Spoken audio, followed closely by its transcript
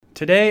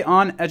Today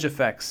on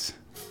EdgeEffects.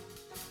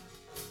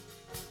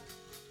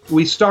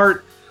 We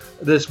start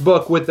this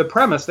book with the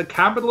premise that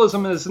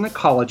capitalism is an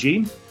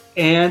ecology,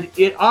 and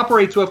it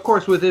operates, of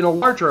course, within a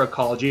larger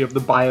ecology of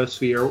the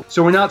biosphere.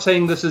 So we're not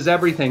saying this is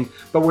everything,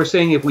 but we're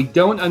saying if we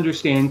don't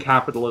understand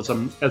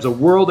capitalism as a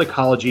world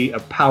ecology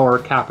of power,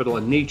 capital,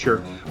 and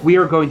nature, we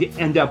are going to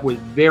end up with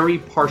very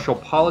partial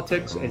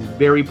politics and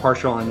very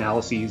partial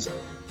analyses.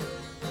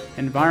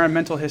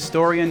 Environmental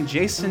historian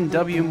Jason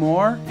W.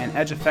 Moore and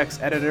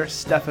EdgeEffects editor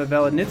Stefa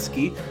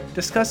Velenitsky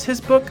discuss his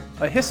book,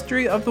 A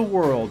History of the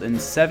World in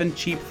 7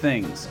 Cheap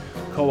Things,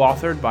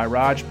 co-authored by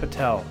Raj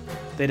Patel.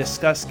 They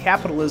discuss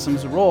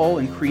capitalism's role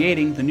in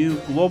creating the new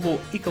global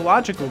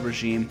ecological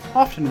regime,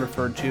 often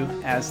referred to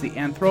as the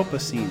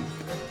Anthropocene,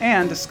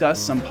 and discuss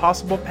some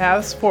possible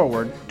paths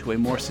forward to a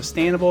more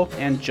sustainable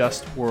and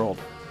just world.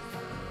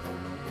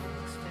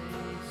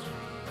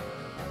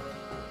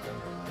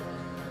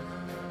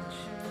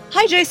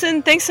 Hi,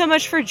 Jason. Thanks so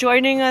much for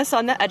joining us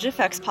on the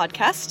EdgeEffects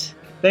podcast.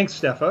 Thanks,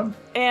 Stefa.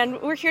 And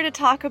we're here to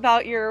talk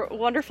about your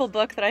wonderful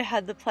book that I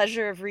had the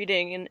pleasure of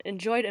reading and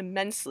enjoyed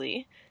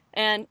immensely.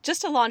 And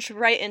just to launch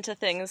right into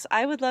things,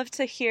 I would love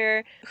to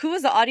hear who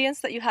was the audience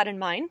that you had in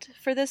mind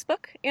for this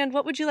book, and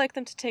what would you like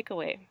them to take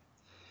away?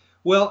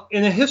 Well,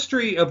 in A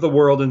History of the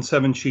World in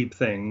 7 Cheap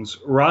Things,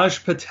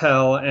 Raj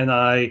Patel and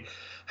I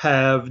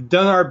have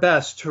done our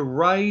best to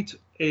write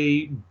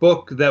a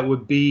book that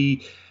would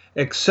be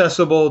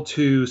accessible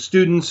to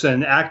students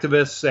and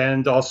activists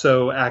and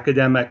also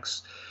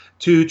academics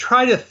to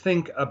try to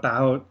think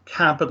about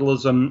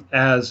capitalism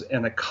as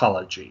an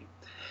ecology.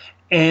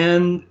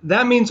 And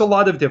that means a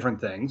lot of different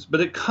things,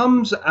 but it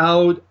comes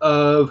out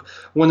of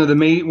one of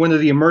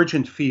the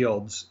emergent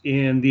fields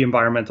in the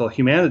environmental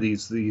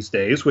humanities these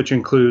days, which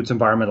includes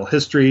environmental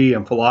history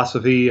and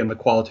philosophy and the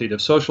qualitative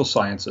social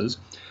sciences,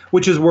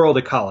 which is world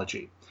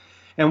ecology.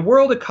 And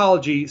world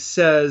ecology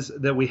says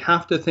that we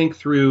have to think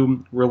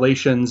through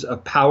relations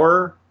of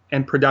power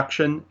and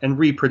production and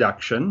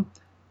reproduction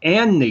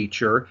and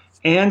nature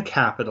and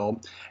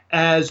capital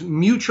as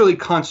mutually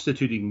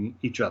constituting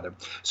each other.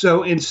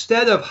 So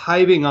instead of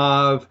hiving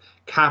off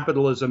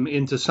capitalism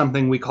into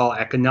something we call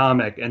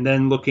economic and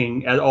then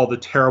looking at all the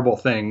terrible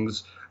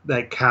things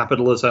that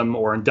capitalism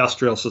or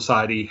industrial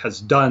society has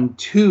done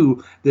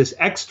to this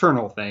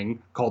external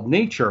thing called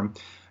nature,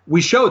 we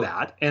show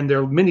that, and there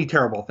are many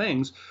terrible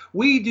things.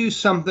 We do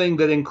something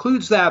that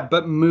includes that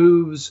but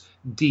moves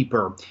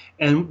deeper.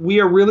 And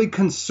we are really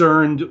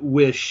concerned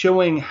with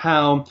showing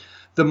how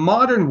the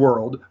modern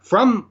world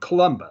from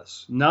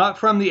Columbus, not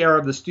from the era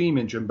of the steam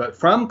engine, but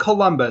from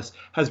Columbus,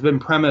 has been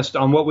premised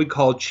on what we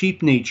call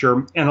cheap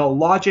nature and a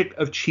logic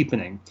of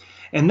cheapening.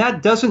 And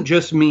that doesn't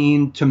just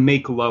mean to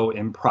make low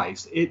in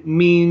price. It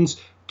means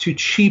to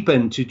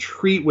cheapen, to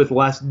treat with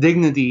less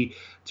dignity,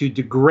 to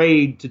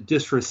degrade, to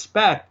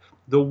disrespect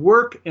the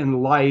work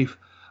and life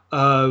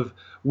of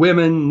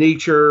women,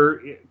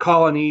 nature,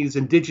 colonies,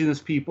 indigenous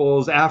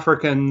peoples,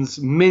 Africans,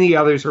 many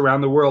others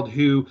around the world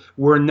who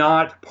were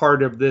not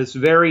part of this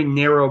very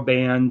narrow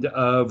band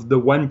of the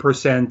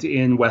 1%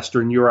 in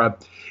Western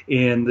Europe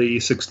in the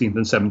 16th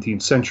and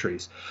 17th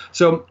centuries.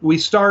 So we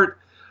start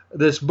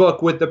this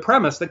book with the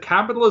premise that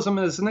capitalism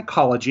is an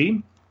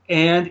ecology,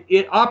 and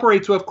it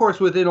operates, of course,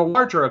 within a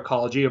larger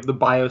ecology of the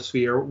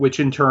biosphere, which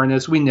in turn,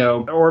 as we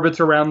know, orbits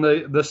around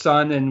the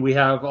sun, and we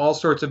have all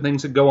sorts of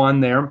things that go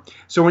on there.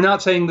 So we're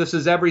not saying this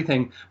is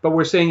everything, but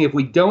we're saying if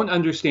we don't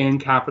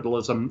understand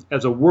capitalism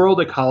as a world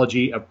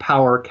ecology of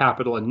power,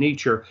 capital, and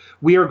nature,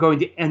 we are going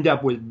to end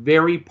up with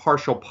very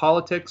partial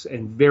politics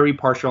and very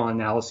partial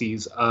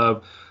analyses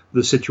of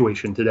the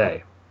situation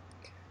today.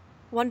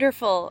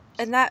 Wonderful.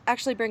 And that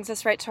actually brings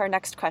us right to our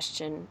next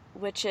question,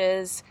 which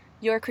is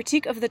your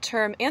critique of the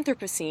term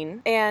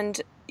Anthropocene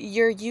and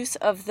your use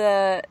of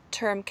the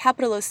term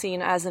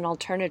Capitalocene as an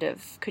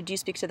alternative. Could you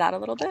speak to that a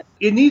little bit?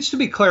 It needs to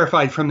be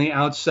clarified from the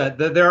outset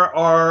that there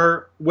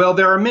are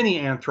many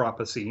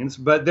Anthropocenes,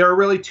 but there are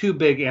really 2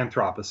 big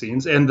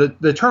Anthropocenes, and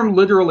the term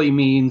literally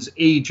means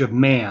age of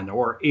man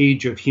or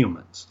age of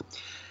humans.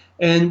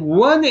 And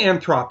one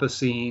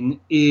Anthropocene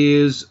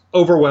is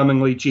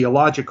overwhelmingly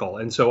geological,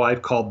 and so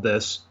I've called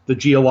this the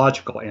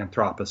geological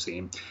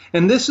Anthropocene.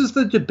 And this is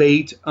the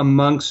debate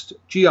amongst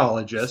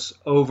geologists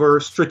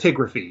over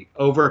stratigraphy,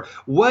 over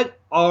what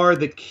are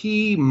the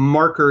key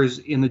markers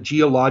in the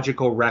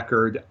geological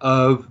record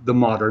of the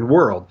modern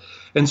world.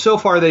 And so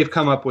far they've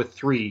come up with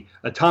 3: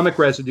 atomic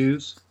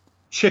residues,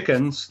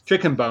 chicken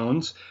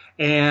bones,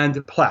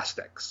 and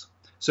plastics.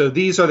 So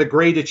these are the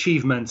great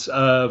achievements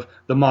of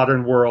the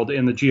modern world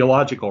in the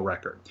geological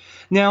record.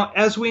 Now,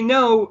 as we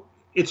know,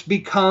 it's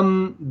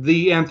become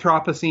the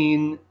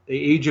Anthropocene,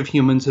 the age of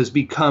humans, has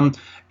become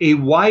a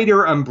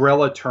wider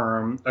umbrella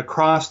term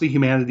across the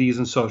humanities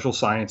and social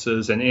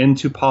sciences and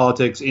into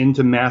politics,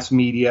 into mass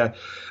media.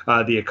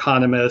 The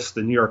Economist,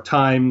 the New York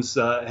Times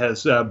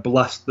has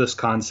blessed this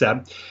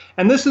concept.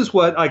 And this is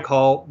what I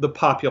call the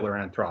popular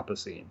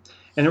Anthropocene.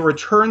 And it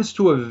returns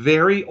to a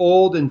very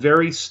old and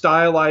very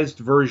stylized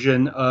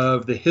version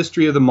of the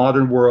history of the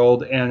modern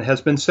world and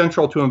has been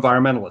central to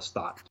environmentalist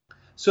thought.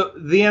 So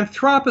the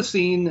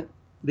Anthropocene,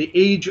 the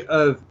age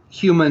of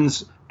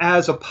humans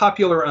as a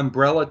popular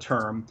umbrella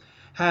term,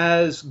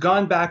 has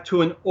gone back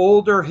to an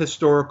older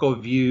historical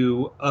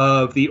view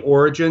of the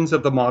origins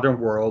of the modern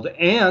world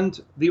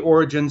and the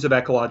origins of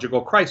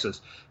ecological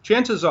crisis.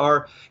 Chances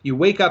are you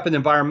wake up an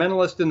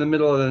environmentalist in the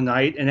middle of the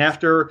night, and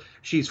after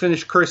she's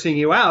finished cursing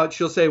you out,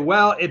 she'll say,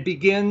 well, it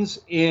begins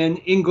in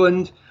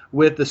England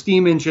with the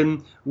steam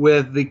engine,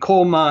 with the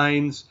coal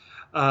mines,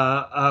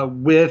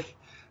 with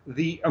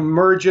the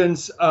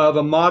emergence of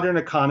a modern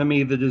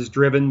economy that is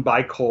driven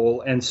by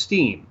coal and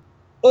steam.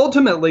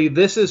 Ultimately,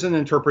 this is an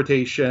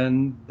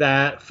interpretation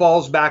that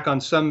falls back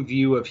on some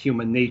view of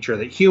human nature,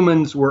 that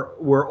humans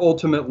were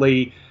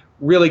ultimately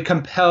really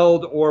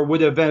compelled or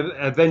would have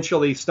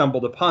eventually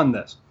stumbled upon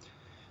this.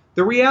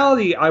 The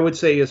reality, I would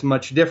say, is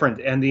much different,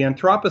 and the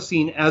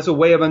Anthropocene as a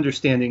way of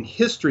understanding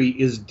history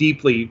is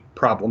deeply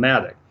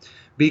problematic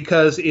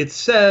because it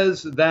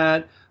says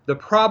that the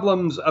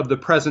problems of the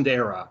present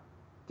era,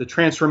 the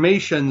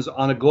transformations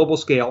on a global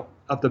scale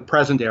of the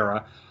present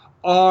era,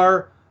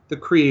 are the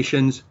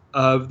creations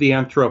of the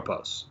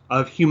anthropos,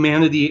 of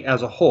humanity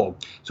as a whole.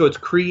 So it's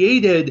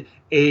created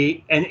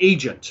an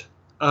agent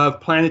of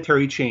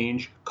planetary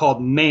change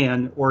called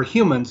man or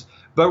humans,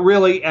 but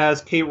really,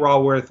 as Kate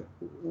Raworth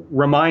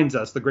reminds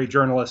us, the great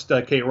journalist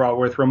Kate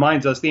Raworth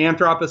reminds us, the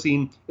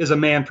Anthropocene is a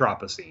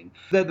manthropocene.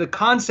 That the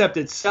concept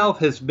itself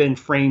has been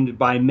framed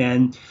by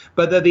men,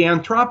 but that the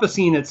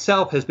Anthropocene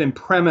itself has been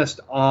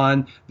premised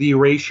on the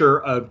erasure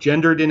of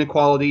gendered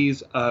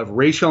inequalities, of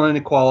racial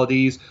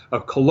inequalities,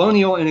 of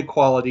colonial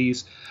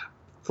inequalities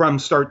from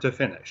start to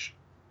finish.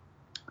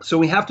 So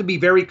we have to be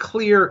very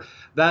clear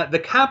that the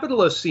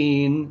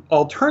Capitalocene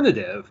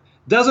alternative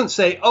doesn't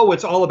say, oh,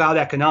 it's all about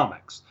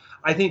economics.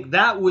 I think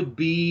that would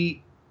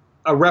be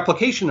a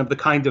replication of the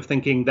kind of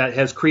thinking that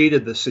has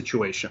created this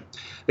situation.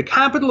 The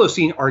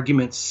Capitalocene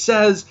argument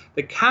says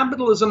that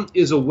capitalism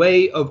is a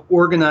way of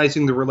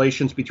organizing the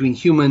relations between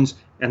humans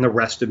and the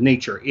rest of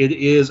nature. It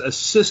is a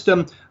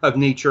system of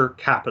nature,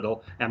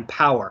 capital, and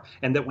power,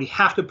 and that we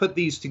have to put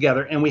these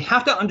together. And we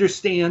have to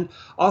understand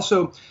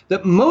also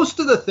that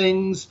most of the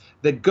things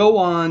that go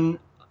on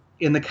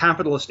in the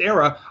capitalist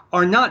era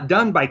are not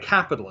done by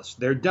capitalists.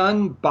 They're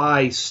done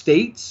by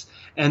states,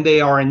 and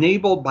they are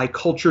enabled by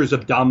cultures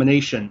of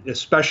domination,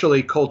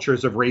 especially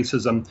cultures of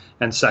racism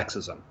and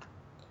sexism.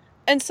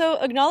 And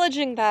so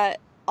acknowledging that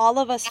all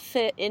of us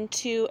fit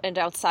into and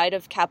outside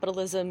of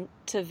capitalism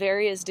to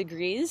various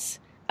degrees,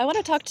 I want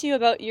to talk to you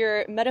about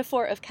your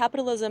metaphor of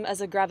capitalism as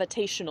a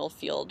gravitational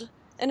field.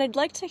 And I'd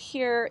like to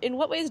hear, in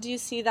what ways do you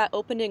see that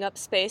opening up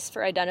space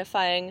for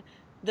identifying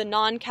the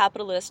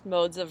non-capitalist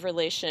modes of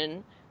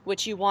relation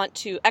which you want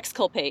to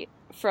exculpate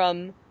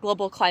from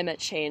global climate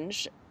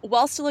change,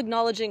 while still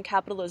acknowledging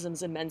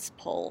capitalism's immense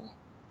pull?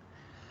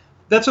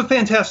 That's a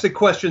fantastic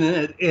question,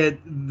 and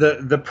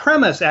the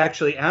premise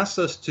actually asks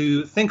us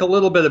to think a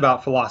little bit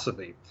about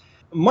philosophy.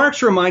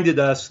 Marx reminded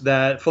us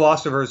that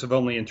philosophers have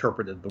only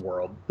interpreted the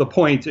world. The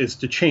point is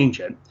to change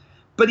it.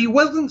 But he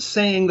wasn't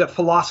saying that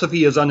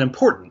philosophy is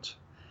unimportant.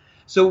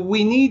 So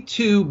we need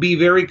to be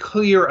very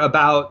clear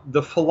about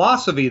the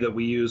philosophy that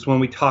we use when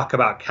we talk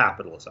about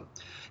capitalism.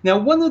 Now,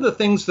 one of the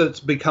things that's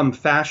become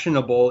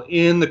fashionable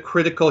in the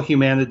critical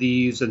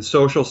humanities and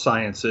social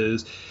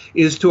sciences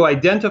is to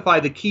identify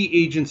the key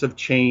agents of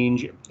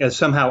change as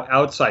somehow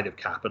outside of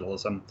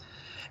capitalism.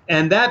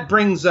 And that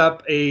brings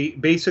up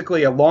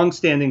basically a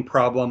longstanding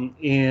problem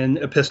in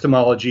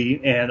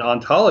epistemology and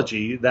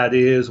ontology, that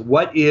is,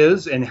 what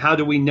is and how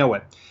do we know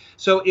it?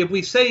 So if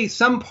we say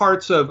some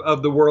parts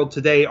of the world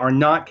today are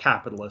not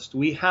capitalist,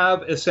 we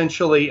have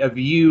essentially a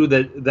view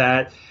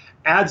that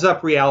adds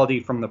up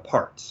reality from the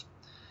parts.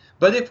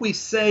 But if we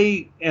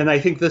say, and I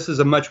think this is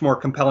a much more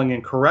compelling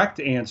and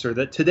correct answer,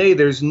 that today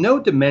there's no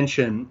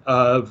dimension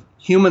of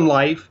human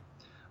life,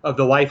 of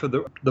the life of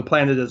the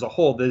planet as a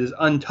whole, that is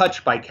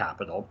untouched by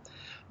capital,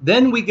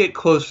 then we get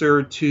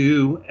closer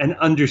to an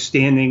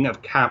understanding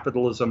of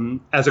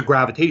capitalism as a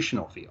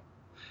gravitational field.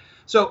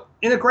 So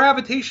in a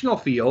gravitational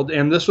field,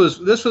 and this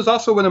was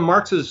also one of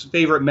Marx's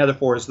favorite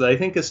metaphors that I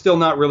think is still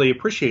not really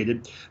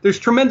appreciated, there's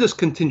tremendous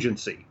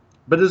contingency.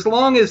 But as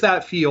long as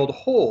that field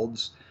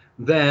holds,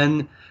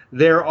 then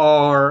there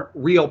are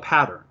real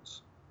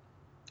patterns.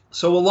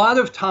 So a lot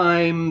of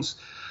times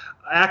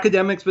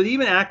academics, but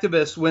even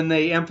activists, when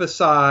they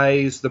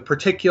emphasize the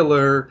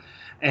particular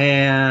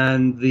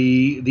and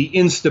the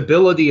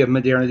instability of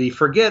modernity,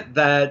 forget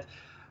that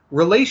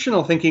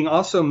relational thinking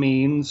also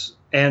means,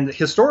 and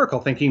historical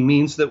thinking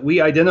means, that we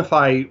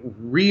identify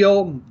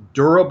real,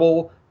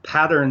 durable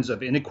patterns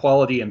of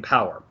inequality and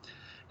power.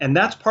 And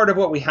that's part of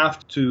what we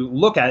have to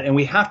look at, and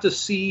we have to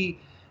see.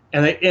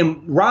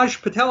 And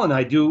Raj Patel and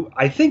I do,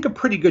 I think, a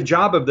pretty good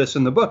job of this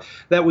in the book,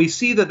 that we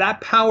see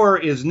that power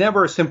is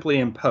never simply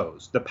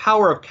imposed. The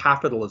power of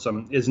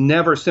capitalism is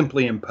never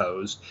simply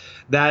imposed,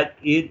 that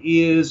it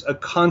is a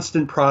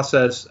constant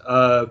process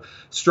of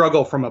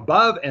struggle from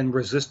above and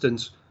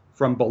resistance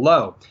from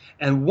below.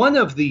 And one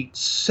of the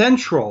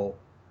central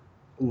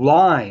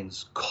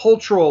lines,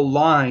 cultural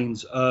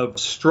lines of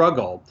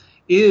struggle,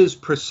 is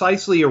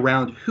precisely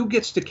around who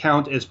gets to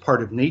count as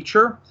part of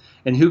nature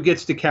and who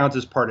gets to count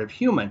as part of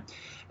human.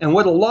 And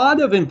what a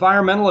lot of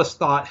environmentalist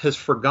thought has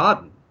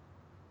forgotten,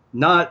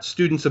 not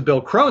students of Bill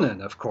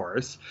Cronin, of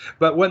course,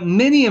 but what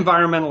many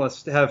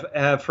environmentalists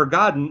have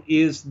forgotten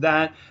is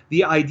that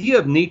the idea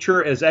of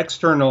nature as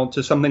external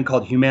to something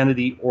called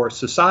humanity or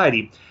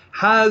society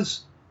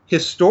has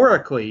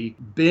historically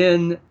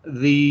been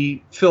the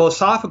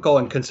philosophical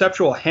and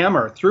conceptual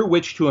hammer through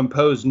which to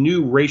impose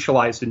new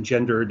racialized and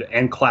gendered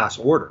and class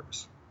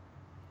orders.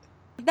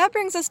 That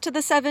brings us to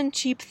the 7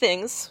 cheap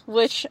things,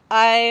 which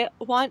I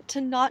want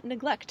to not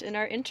neglect in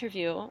our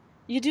interview.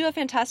 You do a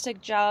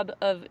fantastic job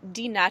of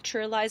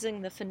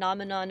denaturalizing the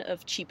phenomenon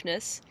of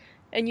cheapness,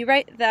 and you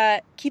write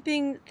that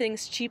keeping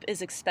things cheap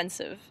is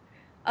expensive.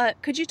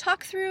 Could you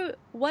talk through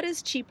what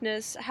is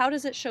cheapness, how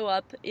does it show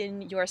up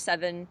in your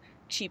 7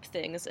 cheap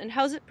things, and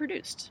how is it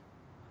produced?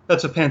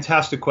 That's a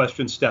fantastic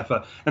question,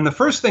 Stefa. And the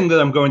first thing that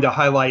I'm going to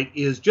highlight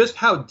is just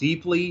how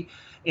deeply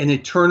an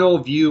eternal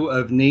view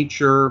of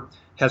nature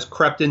has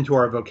crept into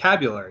our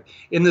vocabulary.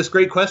 In this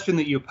great question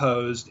that you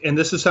posed, and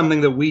this is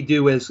something that we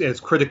do as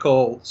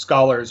critical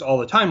scholars all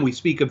the time, we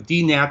speak of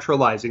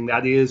denaturalizing,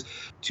 that is,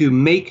 to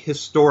make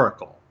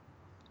historical,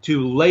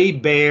 to lay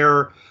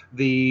bare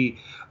the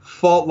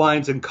fault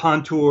lines and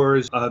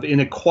contours of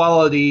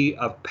inequality,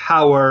 of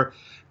power,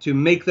 to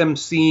make them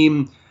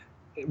seem,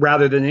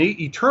 rather than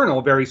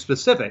eternal, very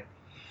specific.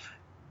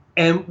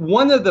 And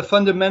one of the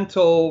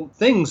fundamental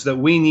things that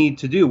we need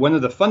to do, one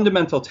of the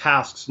fundamental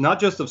tasks, not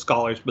just of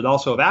scholars, but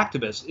also of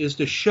activists, is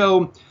to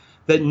show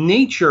that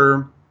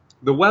nature,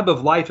 the web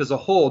of life as a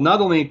whole,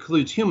 not only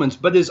includes humans,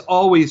 but is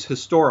always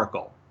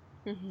historical.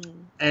 Mm-hmm.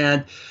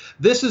 And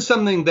this is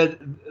something that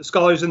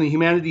scholars in the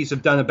humanities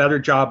have done a better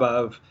job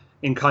of,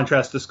 in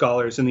contrast to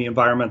scholars in the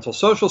environmental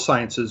social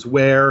sciences,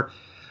 where,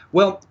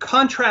 well,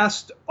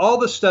 contrast all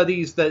the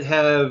studies that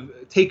have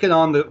taken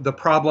on the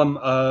problem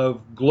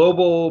of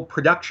global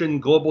production,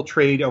 global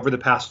trade over the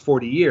past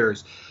 40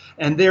 years.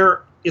 And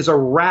there is a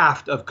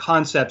raft of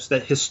concepts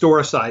that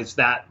historicize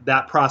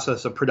that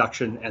process of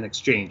production and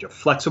exchange, of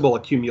flexible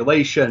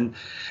accumulation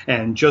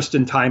and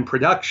just-in-time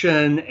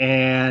production,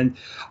 and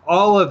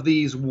all of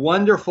these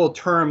wonderful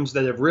terms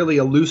that have really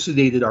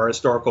elucidated our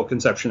historical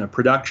conception of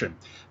production.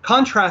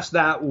 Contrast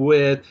that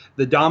with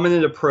the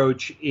dominant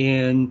approach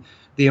in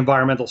the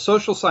environmental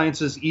social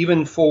sciences,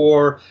 even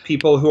for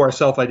people who are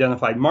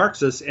self-identified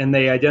Marxists, and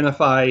they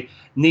identify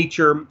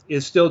nature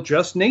is still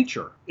just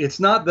nature. It's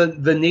not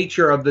the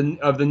nature of the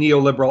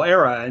neoliberal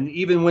era. And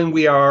even when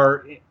we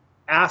are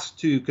asked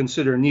to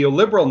consider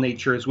neoliberal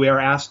natures, we are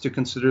asked to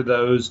consider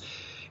those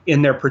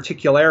in their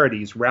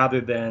particularities rather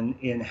than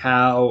in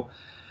how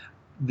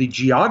the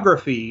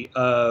geography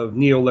of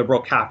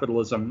neoliberal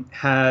capitalism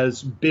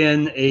has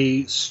been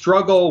a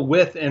struggle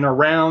with and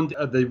around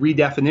the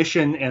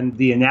redefinition and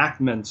the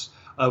enactments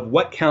of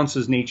what counts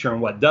as nature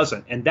and what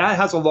doesn't. And that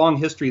has a long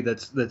history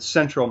that's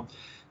central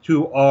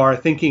to our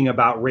thinking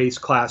about race,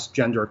 class,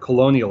 gender,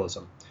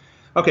 colonialism.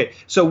 Okay,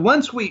 so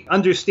once we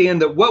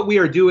understand that what we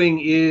are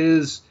doing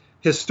is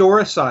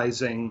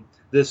historicizing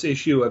this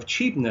issue of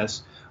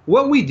cheapness,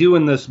 what we do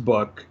in this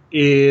book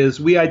is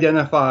we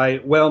identify,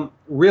 well,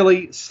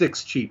 really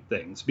 6 cheap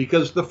things,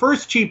 because the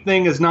first cheap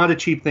thing is not a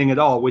cheap thing at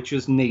all, which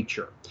is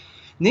nature.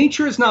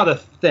 Nature is not a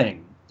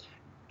thing.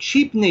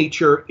 Cheap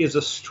nature is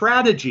a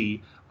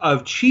strategy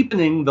of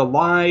cheapening the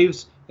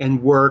lives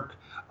and work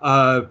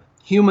of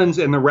humans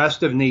and the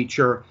rest of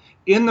nature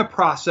in the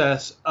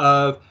process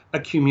of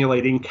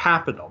accumulating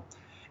capital.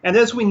 And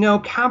as we know,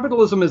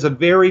 capitalism is a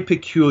very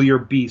peculiar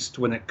beast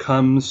when it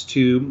comes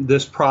to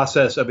this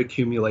process of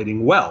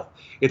accumulating wealth.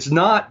 It's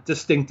not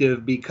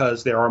distinctive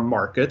because there are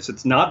markets.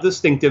 It's not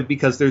distinctive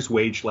because there's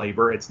wage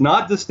labor. It's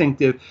not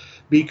distinctive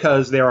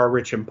because there are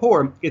rich and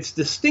poor. It's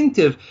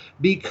distinctive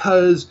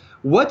because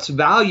what's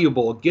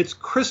valuable gets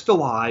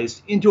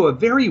crystallized into a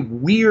very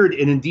weird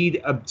and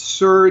indeed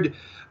absurd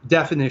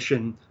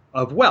definition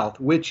of wealth,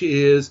 which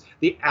is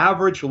the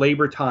average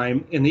labor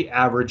time in the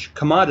average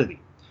commodity.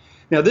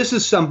 Now, this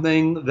is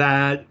something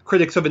that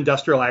critics of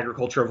industrial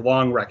agriculture have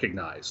long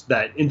recognized,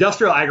 that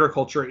industrial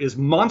agriculture is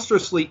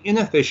monstrously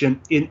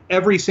inefficient in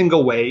every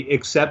single way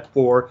except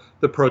for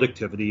the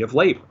productivity of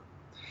labor.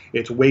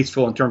 It's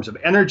wasteful in terms of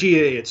energy,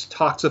 it's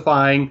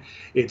toxifying,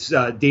 it's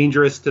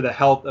dangerous to the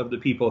health of the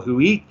people who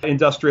eat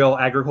industrial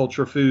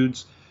agriculture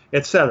foods,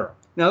 etc.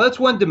 Now, that's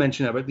one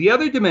dimension of it. The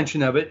other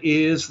dimension of it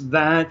is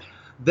that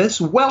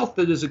this wealth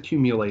that is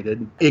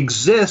accumulated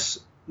exists.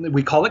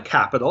 We call it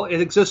capital.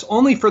 It exists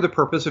only for the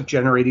purpose of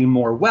generating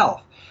more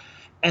wealth.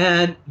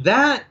 And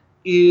that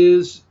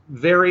is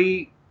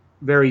very,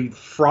 very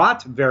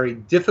fraught, very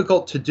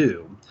difficult to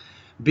do,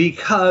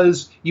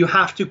 because you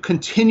have to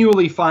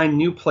continually find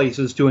new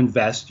places to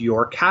invest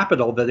your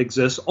capital that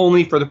exists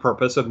only for the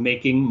purpose of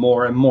making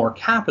more and more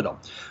capital.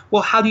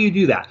 Well, how do you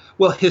do that?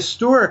 Well,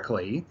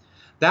 historically,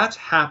 that's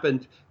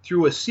happened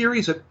through a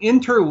series of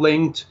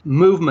interlinked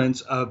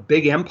movements of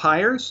big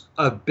empires,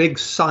 of big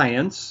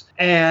science,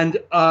 and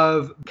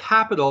of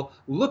capital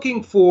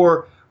looking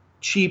for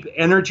cheap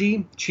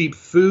energy, cheap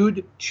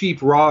food,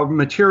 cheap raw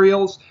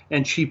materials,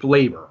 and cheap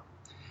labor.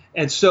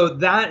 And so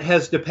that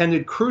has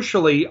depended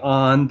crucially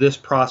on this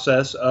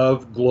process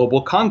of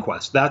global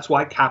conquest. That's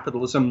why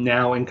capitalism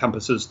now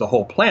encompasses the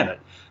whole planet,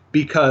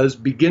 because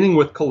beginning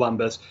with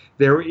Columbus,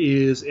 there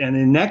is an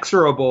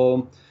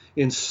inexorable,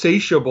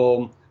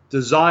 insatiable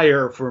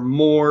desire for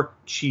more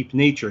cheap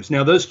natures.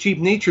 Now, those cheap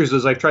natures,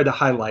 as I've tried to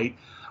highlight,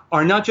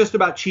 are not just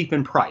about cheap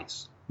in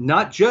price,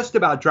 not just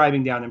about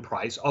driving down in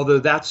price, although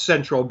that's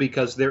central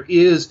because there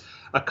is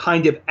a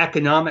kind of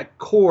economic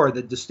core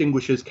that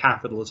distinguishes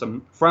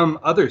capitalism from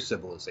other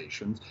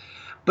civilizations.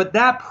 But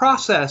that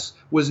process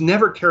was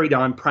never carried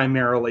on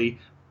primarily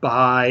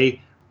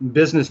by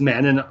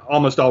businessmen, and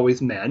almost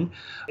always men.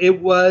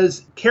 It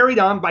was carried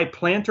on by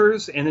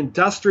planters and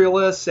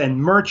industrialists and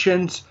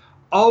merchants,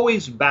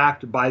 always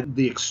backed by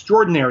the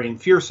extraordinary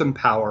and fearsome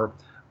power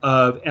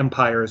of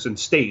empires and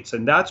states.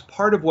 And that's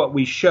part of what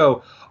we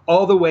show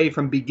all the way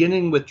from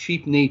beginning with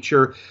cheap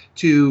nature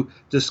to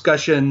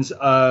discussions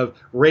of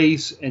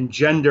race and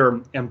gender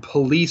and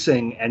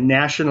policing and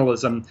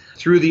nationalism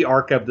through the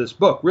arc of this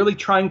book, really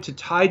trying to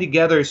tie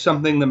together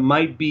something that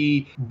might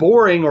be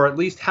boring or at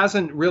least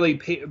hasn't really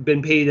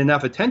been paid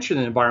enough attention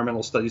in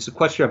environmental studies, the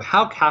question of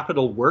how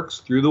capital works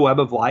through the web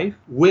of life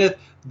with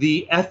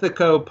the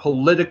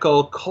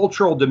ethico-political,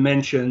 cultural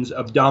dimensions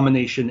of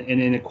domination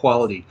and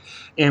inequality.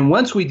 And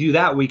once we do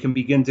that, we can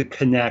begin to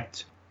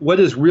connect what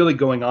is really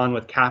going on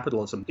with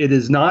capitalism. It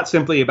is not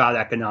simply about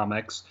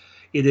economics.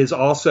 It is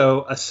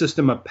also a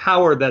system of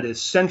power that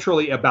is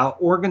centrally about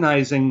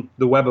organizing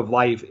the web of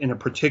life in a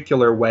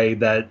particular way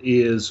that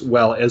is,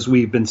 well, as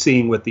we've been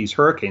seeing with these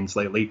hurricanes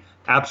lately,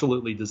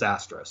 absolutely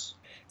disastrous.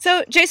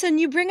 So, Jason,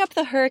 you bring up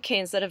the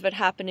hurricanes that have been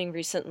happening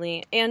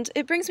recently, and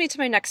it brings me to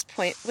my next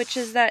point, which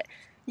is that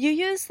you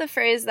use the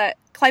phrase that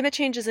climate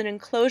change is an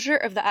enclosure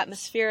of the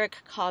atmospheric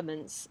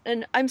commons.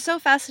 And I'm so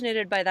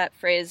fascinated by that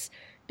phrase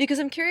because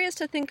I'm curious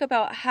to think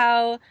about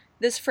how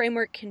this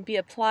framework can be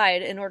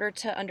applied in order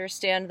to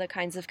understand the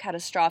kinds of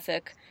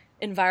catastrophic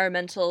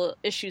environmental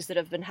issues that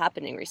have been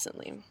happening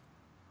recently.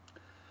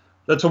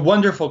 That's a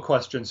wonderful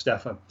question,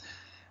 Stefan.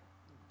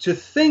 To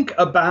think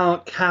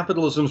about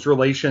capitalism's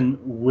relation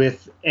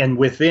with and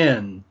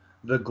within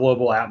the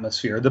global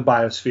atmosphere, the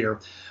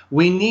biosphere,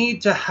 we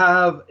need to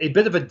have a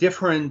bit of a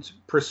different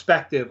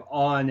perspective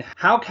on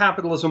how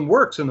capitalism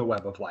works in the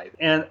web of life.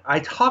 And I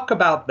talk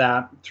about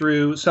that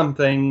through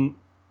something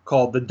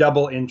called the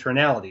double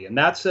internality. And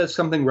that says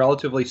something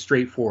relatively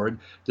straightforward,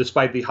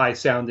 despite the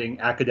high-sounding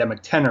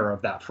academic tenor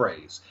of that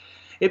phrase.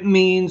 It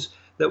means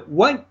that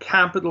what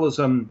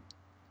capitalism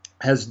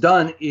has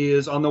done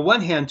is, on the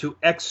one hand, to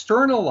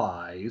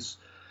externalize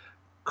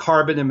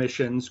carbon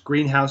emissions,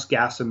 greenhouse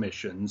gas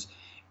emissions,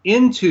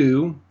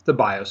 into the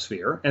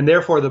biosphere, and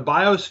therefore the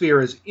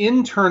biosphere is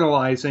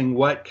internalizing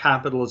what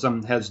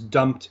capitalism has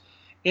dumped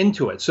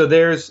into it. So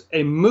there's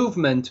a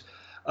movement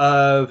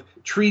of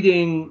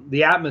treating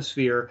the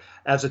atmosphere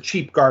as a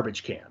cheap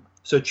garbage can.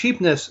 So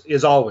cheapness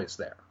is always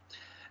there.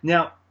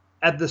 Now,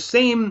 at the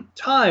same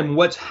time,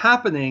 what's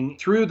happening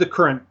through the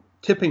current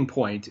tipping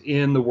point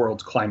in the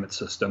world's climate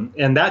system,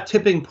 and that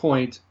tipping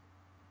point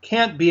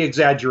can't be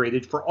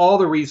exaggerated for all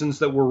the reasons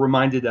that we're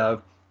reminded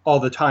of all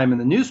the time in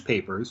the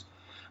newspapers,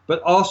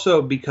 but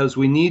also because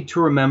we need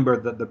to remember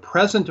that the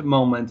present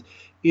moment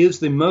is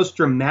the most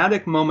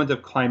dramatic moment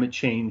of climate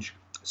change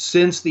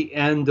since the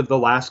end of the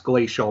last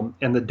glacial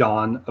and the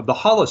dawn of the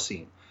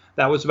Holocene.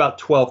 That was about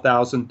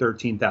 12,000,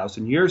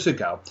 13,000 years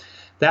ago.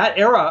 That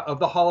era of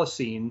the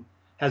Holocene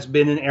has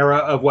been an era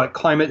of what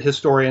climate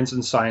historians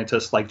and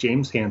scientists like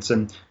James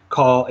Hansen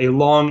call a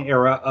long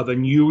era of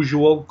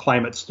unusual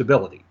climate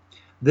stability.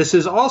 This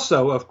is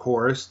also, of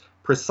course,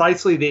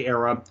 precisely the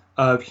era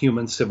of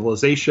human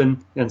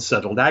civilization and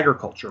settled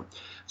agriculture.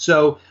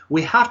 So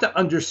we have to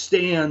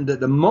understand that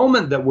the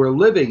moment that we're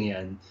living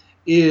in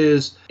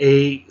is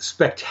a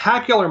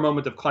spectacular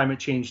moment of climate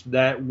change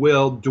that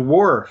will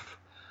dwarf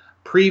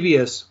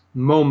previous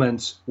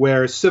moments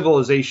where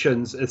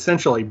civilizations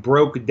essentially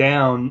broke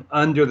down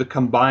under the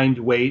combined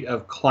weight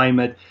of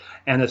climate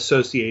and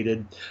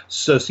associated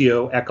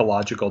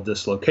socio-ecological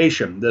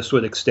dislocation. This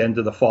would extend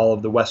to the fall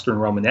of the Western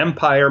Roman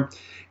Empire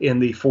in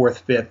the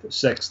 4th, 5th,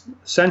 6th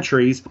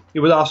centuries. It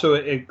would also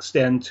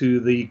extend to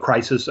the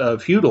crisis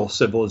of feudal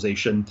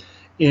civilization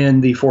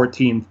in the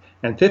 14th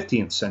and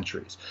 15th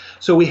centuries.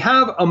 So we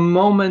have a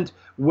moment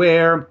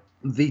where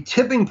the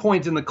tipping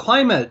point in the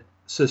climate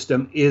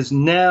system is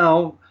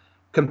now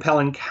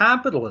compelling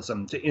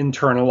capitalism to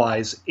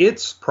internalize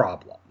its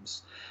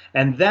problems.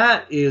 And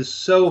that is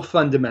so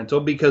fundamental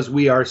because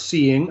we are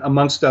seeing,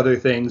 amongst other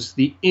things,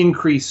 the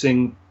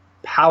increasing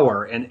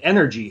power and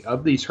energy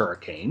of these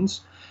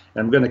hurricanes.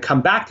 And I'm going to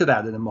come back to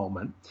that in a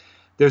moment.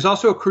 There's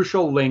also a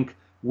crucial link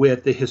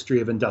with the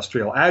history of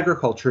industrial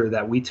agriculture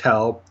that we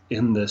tell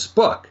in this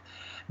book.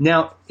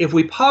 Now, if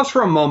we pause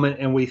for a moment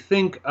and we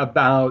think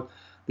about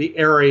the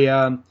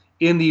area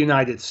in the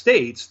United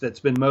States that's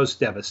been most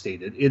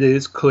devastated, it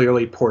is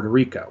clearly Puerto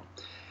Rico.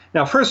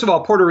 Now, first of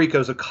all, Puerto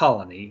Rico is a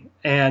colony,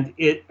 and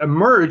it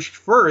emerged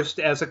first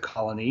as a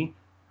colony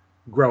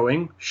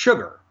growing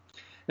sugar.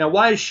 Now,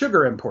 why is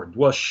sugar important?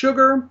 Well,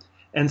 sugar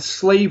and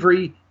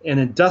slavery and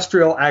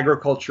industrial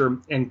agriculture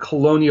and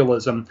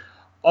colonialism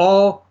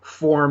all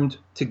formed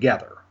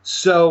together.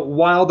 So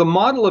while the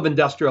model of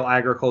industrial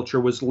agriculture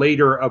was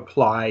later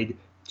applied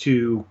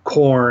to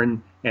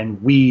corn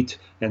and wheat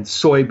and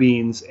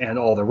soybeans and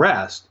all the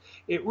rest,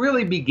 it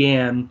really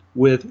began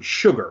with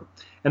sugar.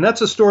 And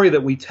that's a story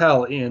that we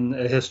tell in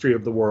A History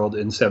of the World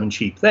in Seven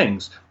Cheap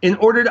Things. In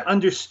order to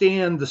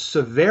understand the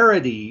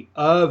severity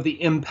of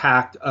the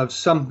impact of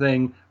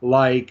something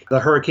like the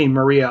Hurricane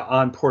Maria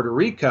on Puerto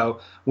Rico,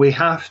 we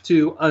have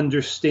to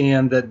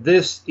understand that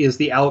this is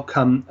the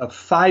outcome of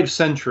 5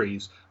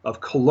 centuries of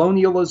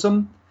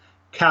colonialism,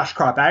 cash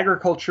crop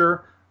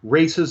agriculture,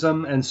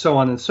 racism, and so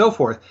on and so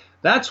forth.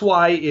 That's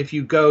why if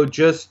you go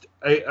just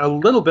a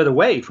little bit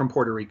away from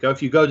Puerto Rico,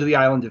 if you go to the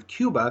island of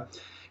Cuba,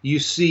 you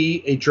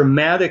see a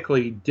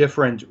dramatically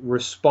different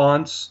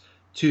response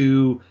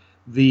to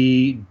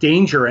the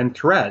danger and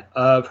threat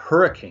of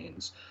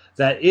hurricanes.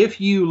 That if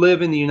you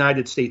live in the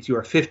United States, you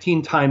are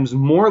 15 times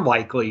more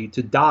likely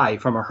to die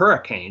from a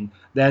hurricane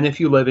than if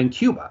you live in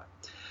Cuba.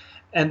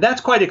 And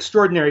that's quite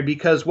extraordinary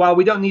because while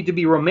we don't need to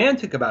be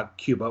romantic about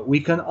Cuba,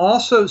 we can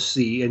also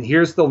see, and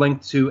here's the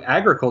link to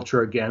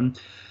agriculture again,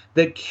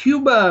 that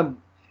Cuba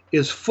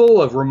is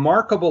full of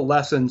remarkable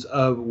lessons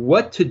of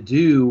what to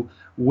do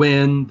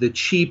when the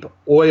cheap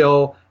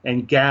oil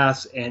and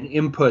gas and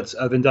inputs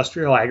of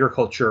industrial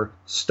agriculture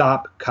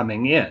stop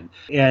coming in.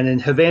 And in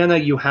Havana,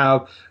 you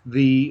have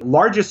the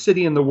largest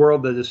city in the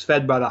world that is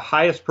fed by the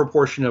highest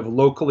proportion of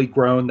locally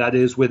grown, that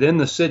is within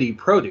the city,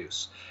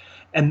 produce.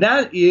 And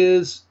that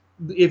is,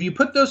 if you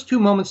put those two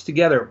moments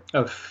together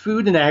of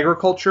food and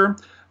agriculture,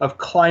 of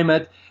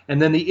climate,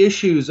 and then the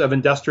issues of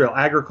industrial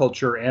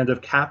agriculture and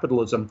of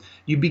capitalism,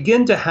 you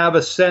begin to have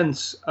a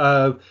sense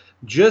of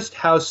just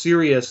how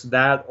serious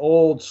that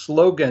old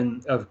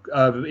slogan of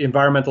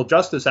environmental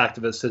justice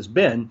activists has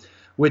been,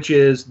 which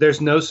is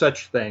there's no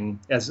such thing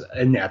as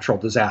a natural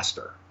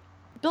disaster.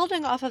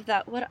 Building off of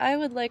that, what I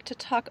would like to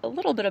talk a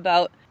little bit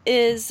about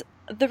is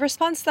the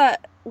response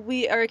that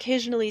we are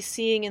occasionally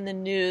seeing in the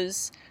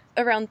news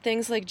around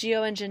things like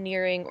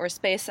geoengineering or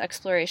space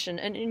exploration.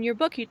 And in your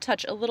book, you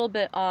touch a little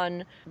bit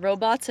on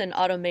robots and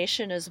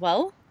automation as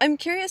well. I'm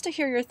curious to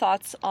hear your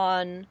thoughts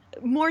on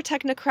more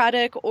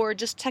technocratic or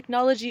just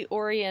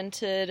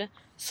technology-oriented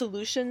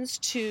solutions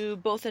to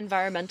both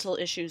environmental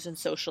issues and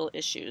social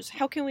issues.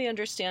 How can we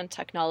understand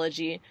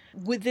technology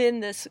within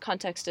this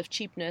context of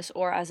cheapness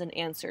or as an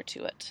answer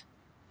to it?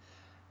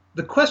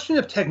 The question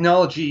of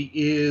technology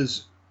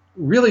is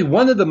really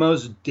one of the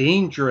most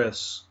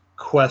dangerous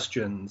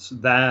questions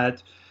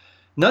that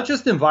not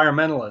just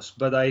environmentalists,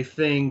 but I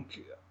think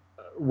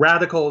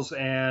radicals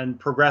and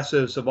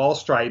progressives of all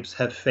stripes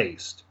have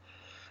faced.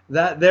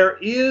 That there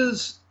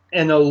is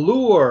an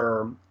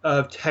allure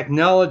of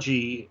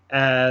technology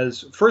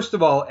as, first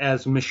of all,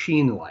 as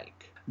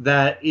machine-like,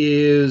 that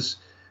is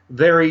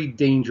very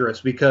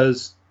dangerous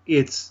because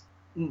it's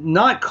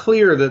not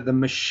clear that the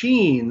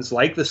machines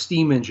like the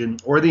steam engine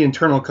or the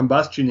internal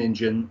combustion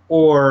engine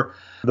or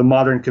the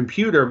modern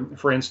computer,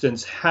 for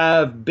instance,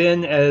 have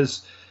been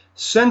as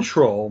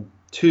central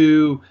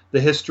to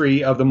the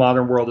history of the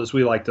modern world as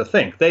we like to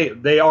think.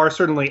 They are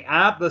certainly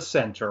at the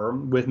center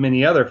with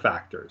many other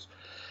factors.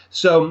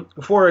 So,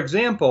 for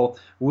example,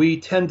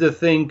 we tend to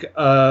think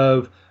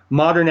of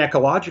modern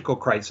ecological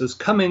crisis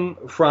coming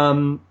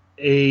from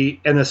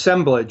an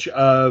assemblage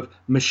of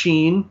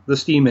machine, the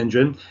steam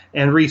engine,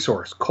 and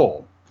resource,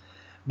 coal.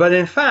 But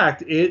in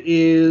fact, it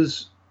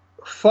is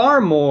far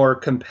more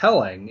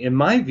compelling, in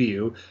my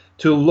view,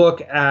 to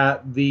look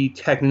at the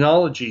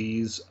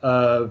technologies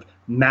of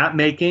map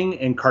making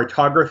and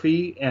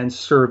cartography and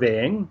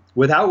surveying,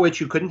 without which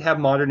you couldn't have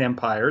modern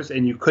empires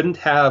and you couldn't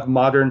have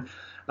modern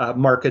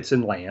markets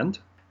and land.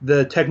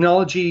 The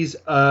technologies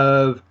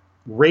of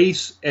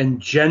race and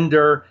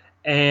gender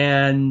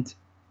and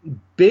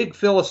big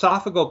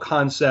philosophical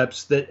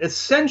concepts that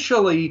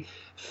essentially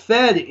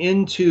fed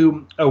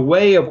into a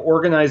way of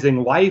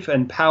organizing life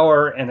and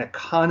power and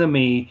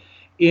economy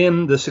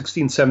in the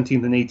 16th,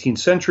 17th, and 18th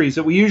centuries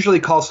that we usually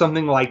call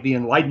something like the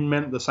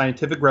Enlightenment, the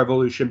Scientific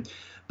Revolution.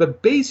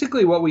 But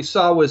basically what we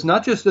saw was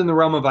not just in the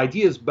realm of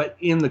ideas, but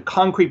in the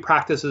concrete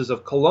practices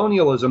of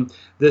colonialism,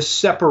 this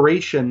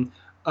separation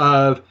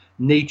of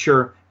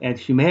nature and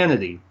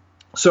humanity.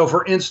 So,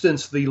 for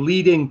instance, the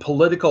leading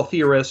political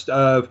theorist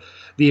of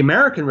the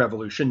American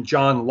Revolution,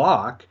 John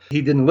Locke,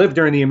 he didn't live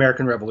during the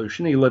American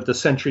Revolution, he lived a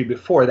century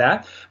before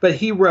that, but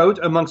he wrote,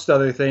 amongst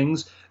other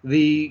things,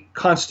 the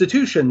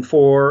Constitution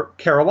for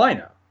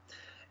Carolina.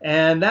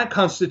 And that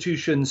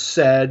Constitution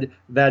said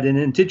that an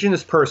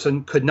indigenous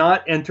person could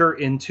not enter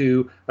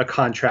into a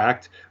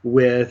contract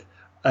with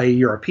a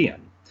European.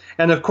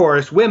 And of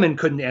course, women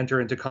couldn't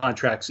enter into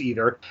contracts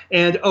either.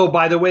 And oh,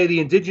 by the way, the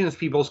indigenous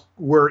peoples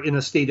were in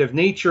a state of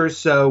nature,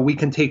 so we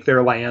can take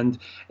their land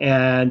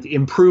and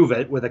improve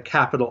it with a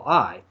capital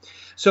I.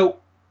 So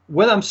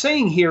what I'm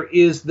saying here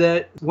is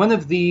that one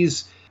of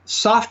these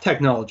soft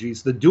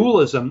technologies, the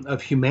dualism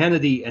of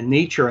humanity and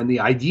nature and the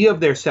idea of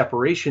their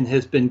separation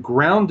has been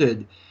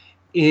grounded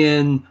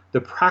in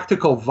the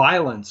practical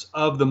violence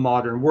of the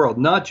modern world,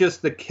 not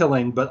just the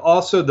killing, but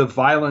also the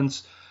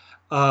violence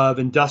of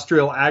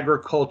industrial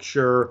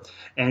agriculture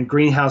and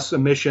greenhouse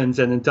emissions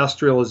and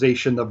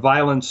industrialization, the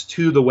violence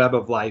to the web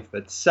of life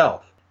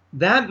itself.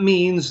 That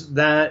means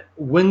that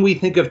when we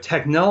think of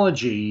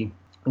technology,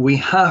 we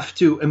have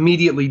to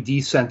immediately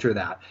decenter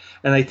that.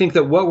 And I think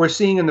that what we're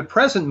seeing in the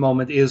present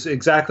moment is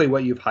exactly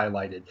what you've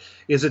highlighted,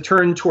 is a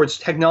turn towards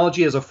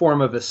technology as a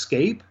form of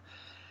escape.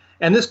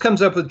 And this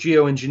comes up with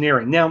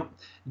geoengineering. Now,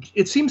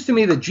 it seems to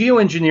me that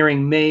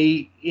geoengineering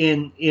may,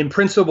 in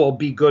principle,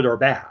 be good or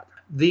bad.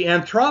 The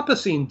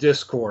Anthropocene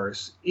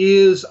discourse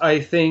is, I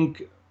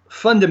think,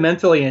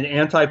 fundamentally an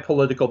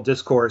anti-political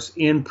discourse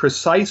in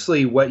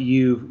precisely what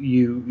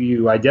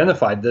you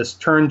identified, this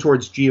turn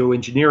towards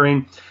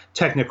geoengineering,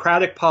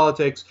 technocratic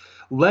politics.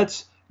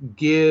 Let's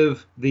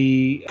give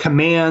the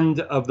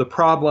command of the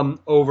problem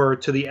over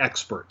to the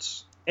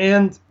experts.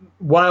 And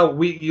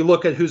while you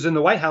look at who's in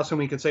the White House and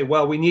we can say,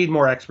 well, we need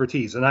more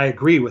expertise, and I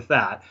agree with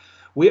that,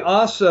 we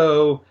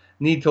also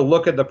need to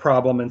look at the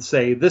problem and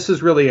say this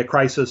is really a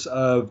crisis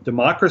of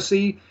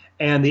democracy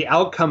and the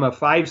outcome of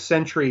 5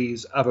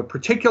 centuries of a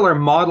particular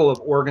model of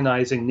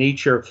organizing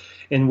nature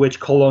in which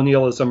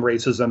colonialism,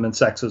 racism, and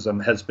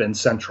sexism has been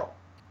central.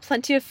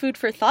 Plenty of food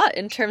for thought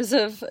in terms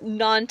of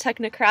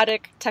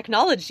non-technocratic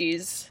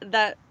technologies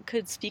that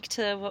could speak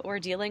to what we're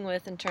dealing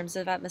with in terms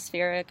of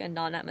atmospheric and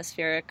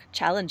non-atmospheric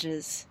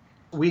challenges.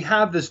 We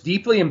have this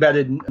deeply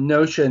embedded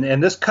notion,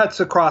 and this cuts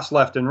across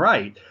left and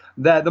right,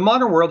 that the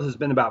modern world has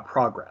been about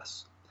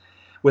progress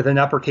with an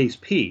uppercase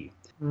P.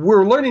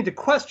 We're learning to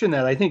question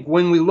that. I think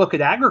when we look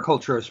at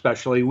agriculture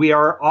especially, we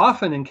are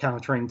often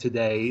encountering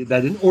today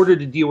that in order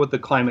to deal with the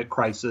climate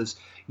crisis,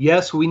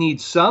 yes, we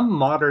need some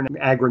modern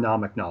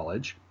agronomic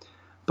knowledge,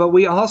 but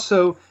we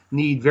also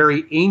need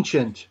very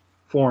ancient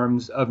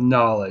forms of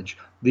knowledge.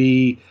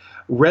 The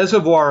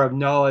reservoir of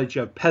knowledge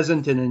of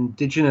peasant and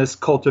indigenous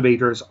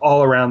cultivators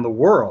all around the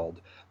world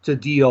to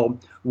deal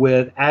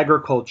with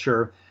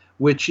agriculture,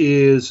 which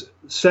is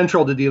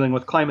central to dealing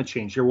with climate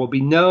change. There will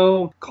be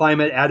no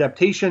climate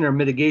adaptation or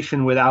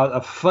mitigation without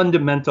a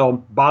fundamental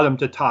bottom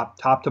to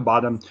top to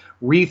bottom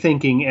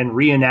rethinking and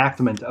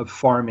reenactment of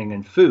farming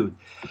and food.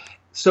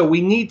 So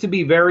we need to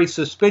be very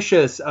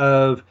suspicious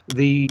of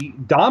the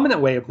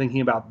dominant way of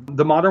thinking about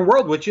the modern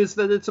world, which is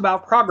that it's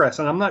about progress.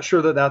 And I'm not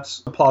sure that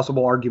that's a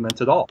plausible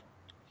argument at all.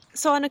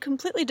 So on a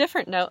completely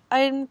different note,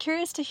 I'm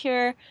curious to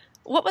hear,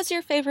 what was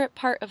your favorite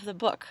part of the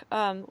book?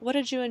 What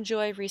did you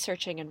enjoy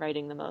researching and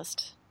writing the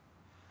most?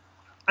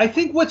 I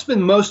think what's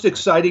been most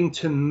exciting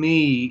to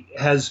me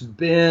has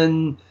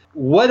been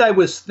what I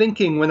was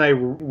thinking when I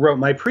wrote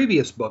my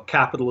previous book,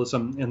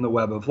 Capitalism in the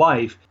Web of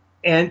Life.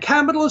 And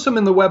Capitalism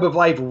in the Web of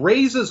Life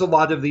raises a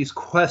lot of these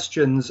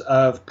questions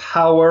of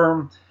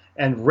power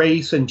and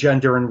race and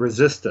gender and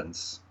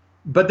resistance.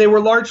 But they were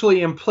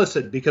largely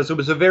implicit because it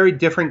was a very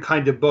different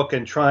kind of book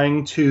and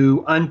trying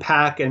to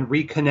unpack and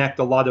reconnect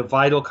a lot of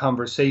vital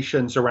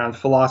conversations around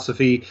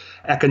philosophy,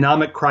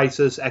 economic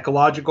crisis,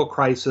 ecological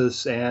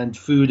crisis, and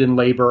food and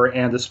labor,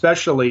 and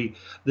especially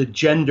the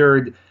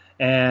gendered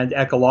and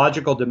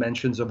ecological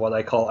dimensions of what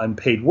I call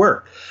unpaid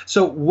work.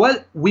 So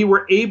what we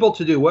were able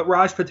to do, what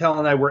Raj Patel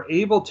and I were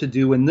able to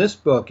do in this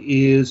book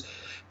is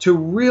to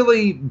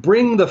really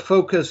bring the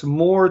focus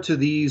more to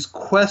these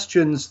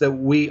questions that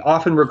we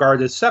often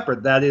regard as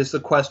separate. That is the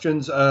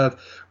questions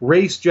of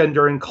race,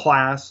 gender, and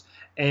class,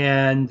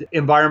 and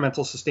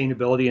environmental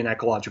sustainability and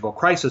ecological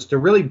crisis, to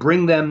really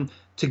bring them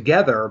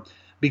together,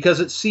 because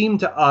it seemed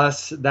to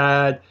us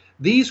that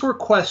these were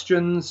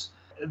questions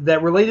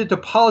that related to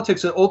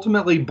politics that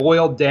ultimately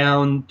boiled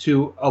down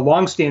to a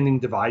longstanding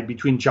divide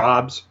between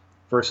jobs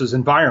versus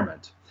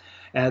environment.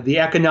 The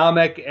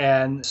economic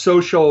and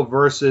social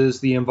versus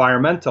the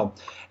environmental.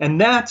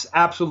 And that's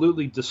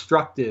absolutely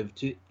destructive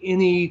to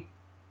any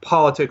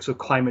politics of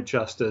climate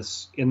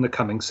justice in the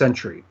coming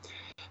century.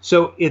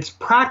 So it's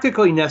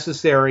practically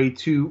necessary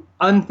to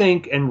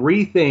unthink and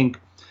rethink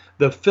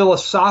the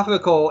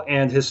philosophical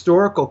and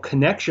historical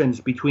connections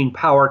between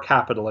power,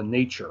 capital, and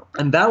nature.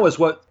 And that was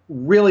what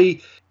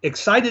really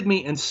excited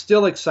me and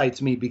still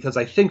excites me, because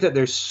I think that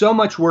there's so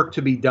much work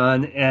to be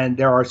done, and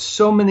there are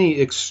so many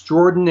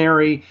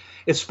extraordinary,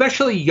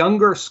 especially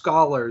younger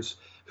scholars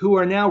who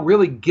are now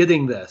really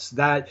getting this,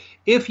 that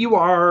if you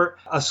are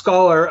a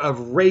scholar of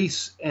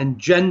race and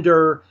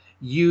gender,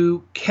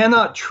 you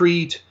cannot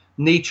treat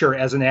nature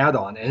as an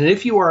add-on. And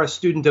if you are a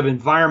student of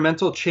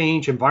environmental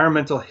change,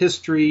 environmental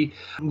history,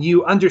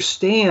 you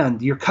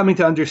understand, you're coming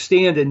to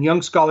understand, and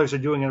young scholars are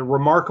doing a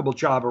remarkable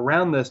job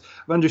around this,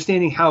 of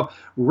understanding how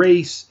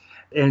race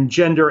and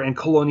gender and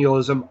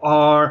colonialism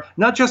are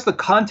not just the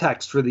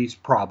context for these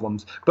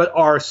problems, but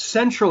are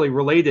centrally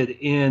related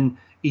in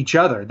each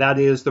other. That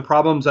is, the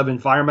problems of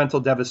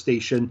environmental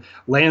devastation,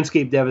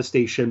 landscape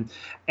devastation,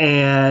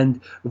 and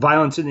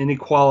violence and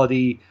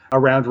inequality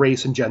around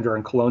race and gender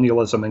and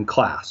colonialism and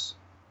class.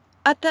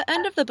 At the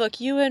end of the book,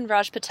 you and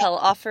Raj Patel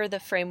offer the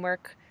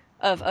framework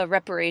of a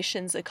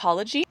reparations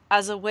ecology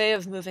as a way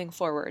of moving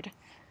forward.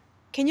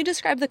 Can you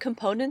describe the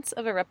components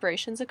of a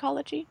reparations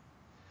ecology?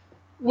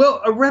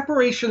 Well, a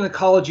reparation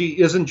ecology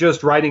isn't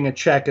just writing a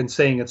check and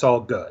saying it's all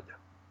good.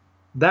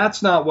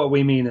 That's not what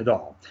we mean at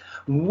all.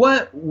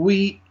 What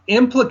we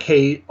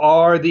implicate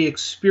are the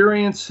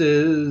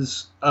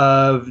experiences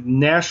of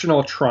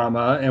national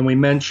trauma, and we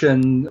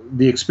mention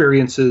the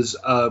experiences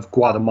of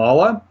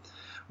Guatemala,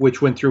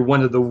 which went through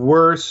one of the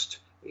worst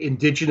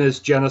indigenous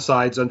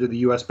genocides under the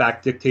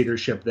U.S.-backed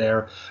dictatorship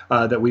there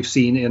that we've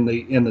seen in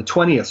the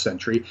 20th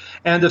century,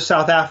 and of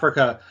South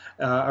Africa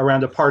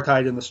around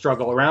apartheid and the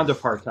struggle around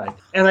apartheid.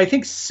 And I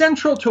think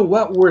central to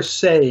what we're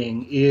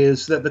saying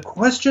is that the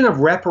question of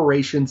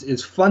reparations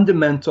is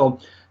fundamental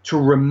to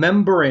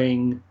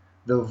remembering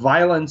the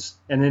violence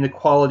and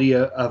inequality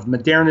of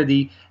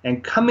modernity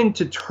and coming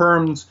to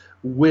terms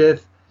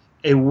with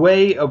a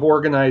way of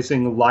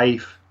organizing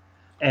life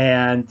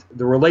and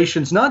the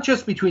relations, not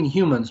just between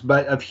humans,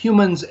 but of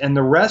humans and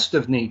the rest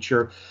of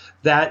nature,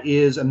 that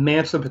is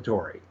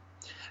emancipatory.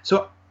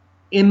 So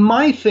in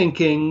my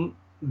thinking,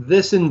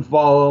 this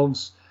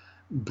involves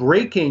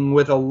breaking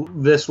with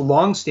this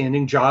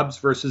longstanding jobs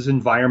versus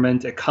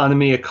environment,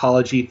 economy,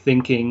 ecology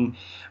thinking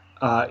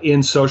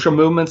in social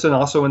movements and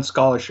also in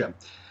scholarship.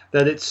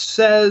 That it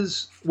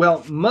says,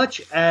 well,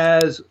 much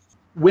as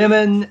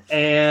women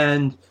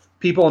and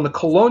people in the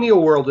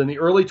colonial world in the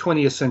early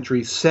 20th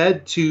century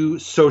said to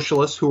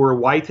socialists who were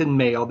white and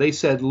male, they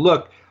said,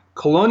 look,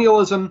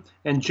 colonialism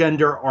and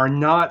gender are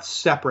not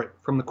separate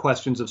from the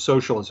questions of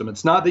socialism.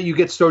 It's not that you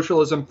get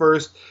socialism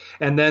first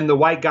and then the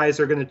white guys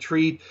are going to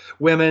treat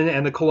women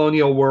and the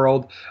colonial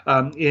world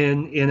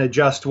in a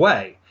just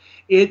way.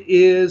 It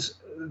is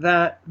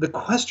that the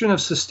question of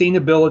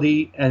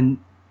sustainability and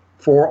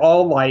for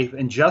all life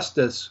and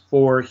justice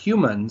for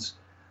humans,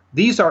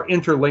 these are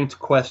interlinked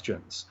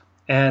questions.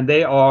 And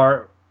they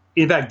are,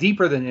 in fact,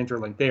 deeper than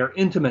interlinked. They are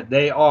intimate.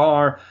 They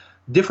are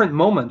different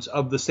moments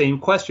of the same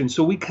question.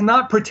 So we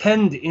cannot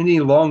pretend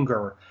any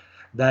longer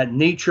that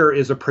nature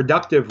is a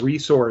productive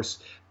resource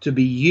to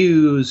be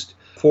used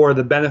for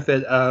the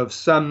benefit of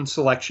some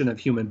selection of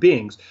human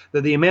beings.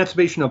 That the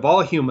emancipation of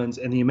all humans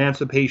and the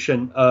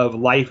emancipation of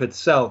life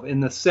itself, in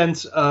the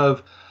sense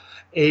of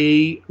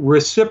a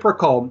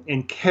reciprocal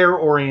and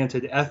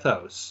care-oriented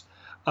ethos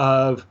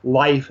of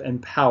life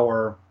and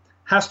power,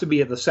 has to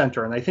be at the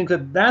center. And I think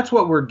that that's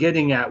what we're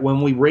getting at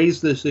when we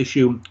raise this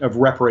issue of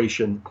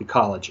reparation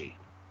ecology.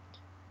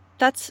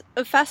 That's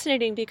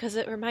fascinating because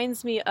it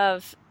reminds me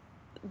of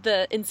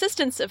the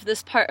insistence of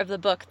this part of the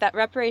book that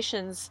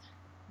reparations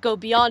go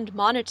beyond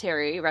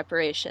monetary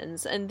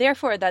reparations, and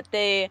therefore that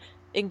they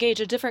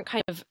engage a different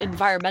kind of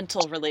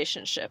environmental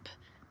relationship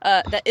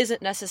that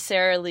isn't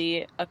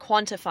necessarily a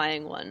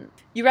quantifying one.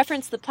 You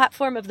reference the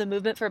platform of the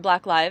Movement for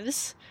Black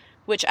Lives,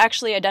 which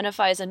actually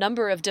identifies a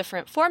number of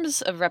different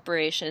forms of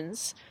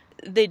reparations.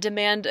 They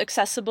demand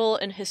accessible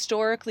and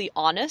historically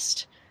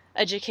honest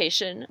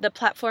education. The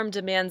platform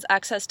demands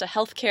access to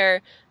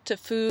healthcare, to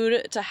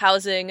food, to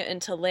housing,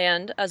 and to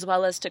land, as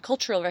well as to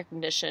cultural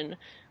recognition,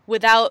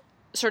 without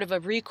sort of a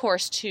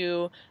recourse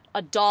to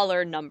a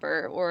dollar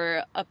number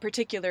or a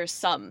particular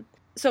sum.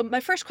 So my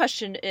first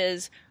question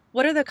is,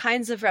 what are the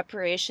kinds of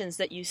reparations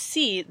that you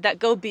see that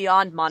go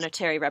beyond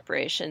monetary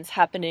reparations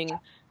happening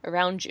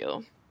around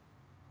you?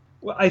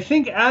 Well, I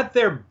think at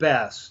their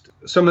best,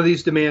 some of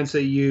these demands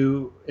that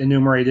you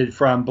enumerated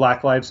from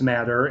Black Lives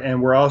Matter,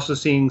 and we're also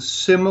seeing a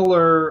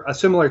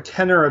similar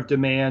tenor of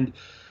demand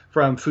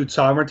from food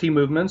sovereignty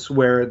movements,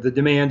 where the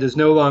demand is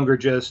no longer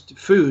just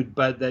food,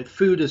 but that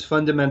food is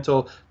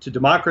fundamental to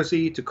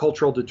democracy, to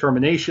cultural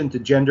determination, to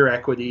gender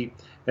equity,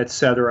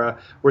 etc.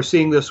 We're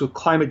seeing this with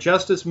climate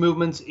justice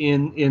movements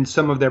in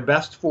some of their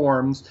best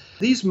forms.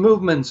 These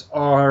movements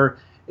are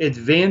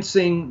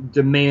advancing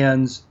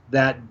demands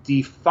that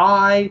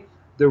defy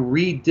the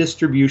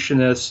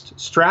redistributionist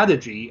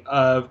strategy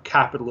of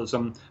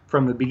capitalism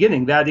from the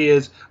beginning. That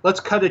is, let's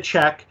cut a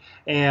check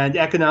and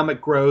economic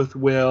growth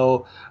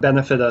will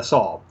benefit us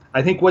all.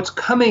 I think what's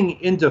coming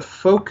into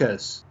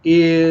focus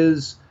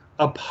is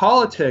a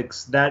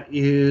politics that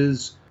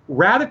is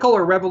radical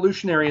or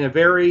revolutionary in a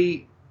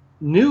very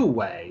new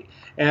way.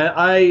 And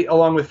I,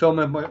 along with Phil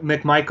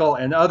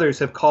McMichael and others,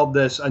 have called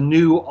this a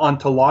new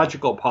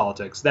ontological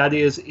politics. That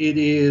is, it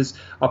is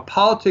a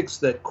politics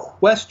that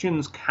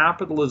questions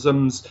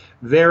capitalism's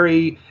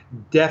very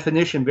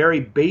definition,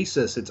 very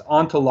basis, its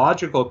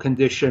ontological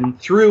condition,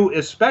 through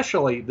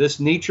especially this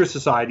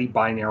nature-society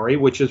binary,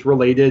 which is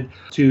related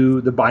to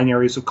the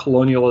binaries of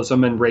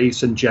colonialism and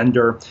race and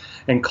gender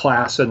and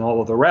class and all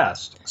of the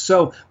rest.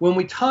 So when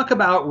we talk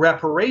about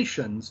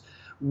reparations,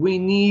 we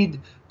need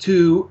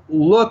to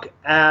look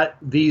at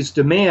these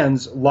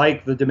demands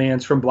like the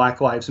demands from Black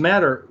Lives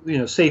Matter,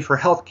 say for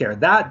healthcare.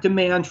 That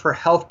demand for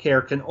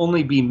healthcare can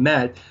only be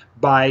met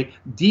by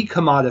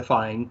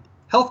decommodifying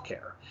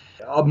healthcare.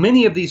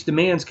 Many of these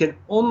demands can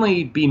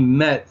only be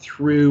met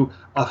through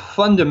a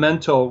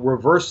fundamental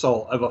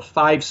reversal of a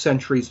 5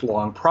 centuries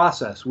long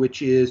process,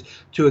 which is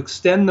to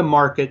extend the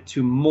market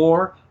to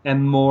more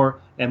and more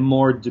and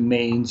more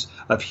domains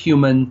of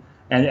human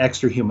and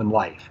extrahuman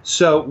life.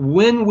 So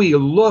when we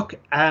look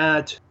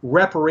at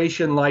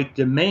reparation-like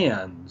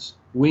demands,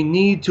 we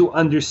need to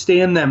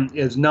understand them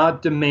as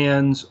not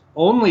demands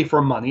only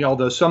for money,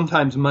 although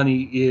sometimes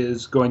money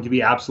is going to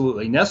be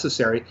absolutely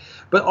necessary,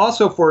 but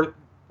also for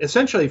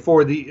essentially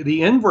for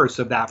the inverse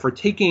of that, for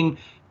taking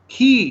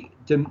key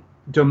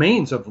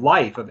domains of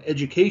life, of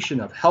education,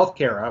 of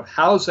healthcare, of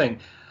housing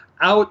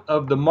out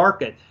of the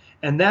market.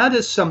 And that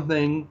is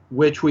something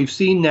which we've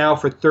seen now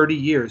for 30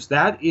 years.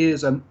 That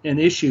is an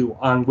issue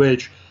on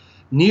which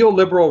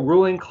neoliberal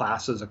ruling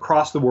classes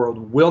across the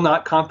world will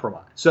not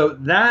compromise. So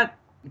that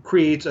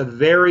creates a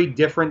very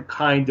different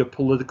kind of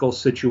political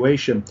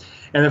situation.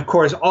 And of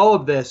course, all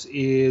of this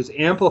is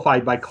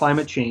amplified by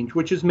climate change,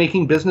 which is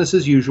making business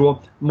as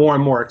usual more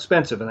and more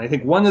expensive. And I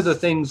think one of the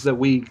things that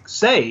we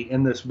say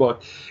in this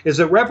book is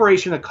that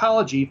reparation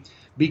ecology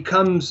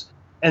becomes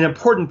an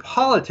important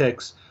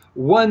politics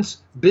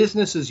once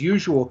business as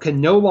usual can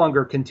no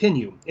longer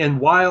continue. And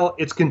while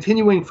it's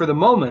continuing for the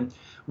moment,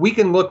 we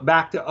can look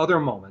back to other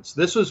moments.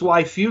 This was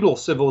why feudal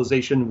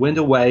civilization went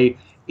away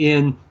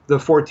in the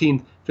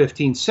 14th,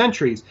 15th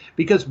centuries,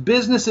 because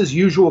business as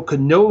usual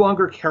could no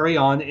longer carry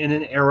on in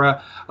an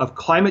era of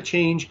climate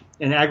change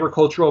and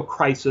agricultural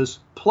crisis.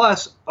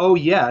 Plus, oh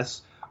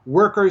yes,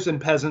 workers and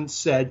peasants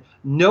said,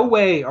 no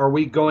way are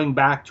we going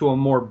back to a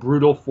more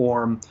brutal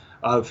form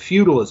of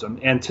feudalism.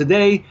 And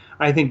today,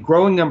 I think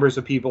growing numbers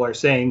of people are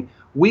saying,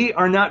 we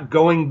are not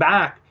going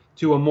back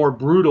to a more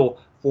brutal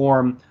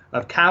form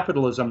of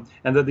capitalism,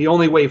 and that the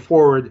only way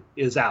forward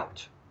is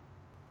out.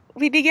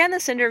 We began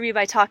this interview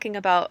by talking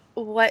about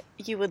what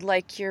you would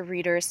like your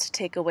readers to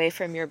take away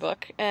from your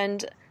book.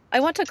 And I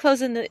want to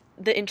close in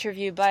the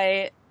interview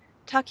by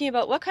talking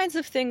about what kinds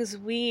of things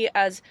we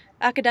as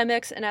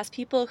academics and as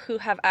people who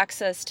have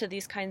access to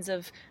these kinds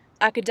of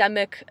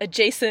academic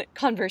adjacent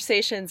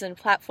conversations and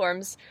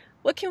platforms,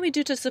 what can we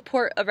do to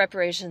support a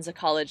reparations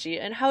ecology,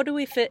 and how do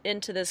we fit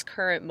into this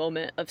current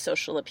moment of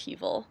social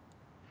upheaval?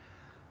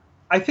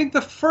 I think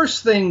the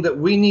first thing that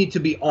we need to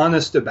be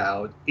honest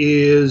about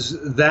is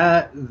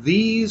that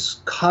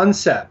these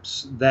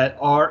concepts that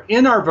are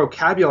in our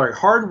vocabulary,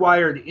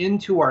 hardwired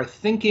into our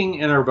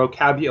thinking and our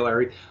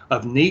vocabulary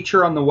of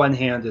nature on the one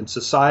hand and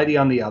society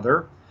on the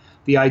other,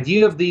 the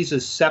idea of these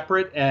as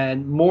separate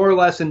and more or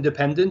less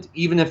independent,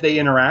 even if they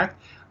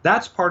interact,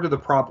 that's part of the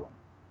problem.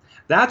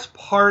 That's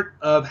part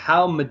of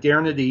how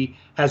modernity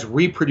has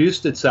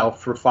reproduced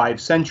itself for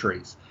 5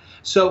 centuries.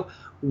 So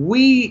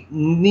we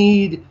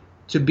need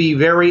to be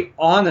very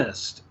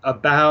honest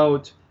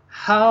about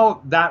how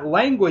that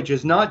language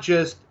is not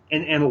just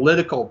an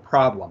analytical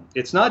problem.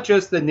 It's not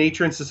just that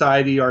nature and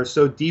society are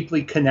so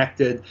deeply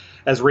connected,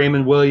 as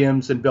Raymond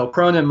Williams and Bill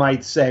Cronin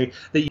might say,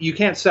 that you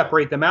can't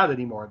separate them out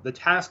anymore. The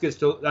task is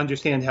to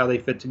understand how they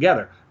fit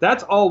together.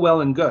 That's all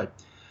well and good.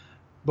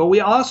 But we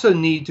also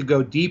need to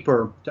go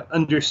deeper to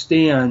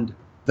understand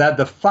that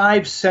the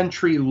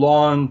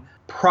 5-century-long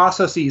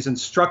processes and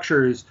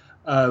structures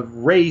of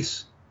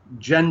race,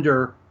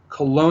 gender,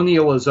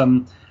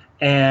 colonialism,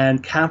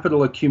 and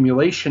capital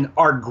accumulation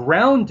are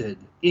grounded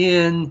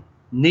in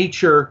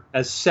nature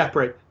as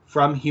separate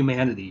from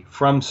humanity,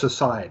 from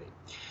society.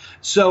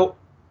 So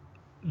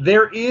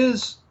there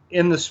is,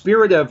 in the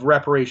spirit of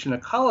reparation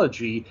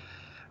ecology,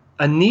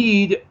 a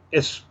need,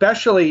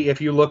 especially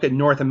if you look at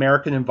North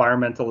American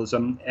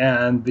environmentalism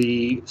and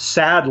the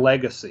sad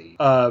legacy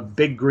of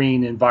big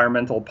green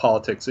environmental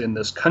politics in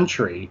this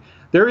country,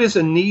 there is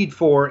a need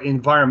for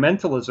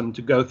environmentalism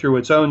to go through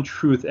its own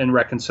truth and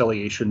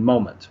reconciliation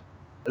moment.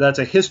 That's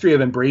a history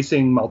of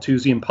embracing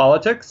Malthusian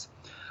politics,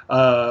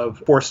 of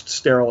forced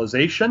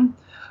sterilization,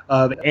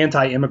 of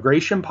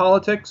anti-immigration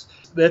politics.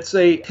 That's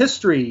a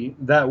history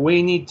that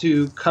we need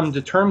to come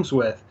to terms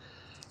with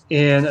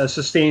in a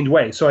sustained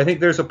way. So I think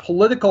there's a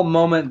political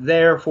moment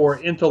there for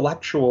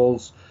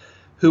intellectuals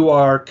who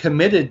are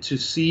committed to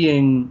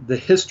seeing the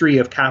history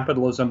of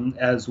capitalism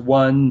as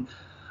one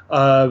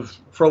of,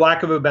 for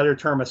lack of a better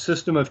term, a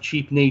system of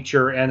cheap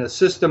nature, and a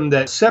system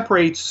that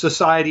separates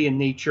society and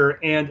nature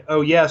and,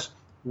 oh yes,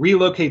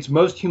 relocates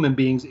most human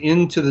beings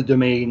into the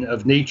domain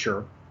of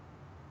nature.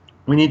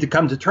 We need to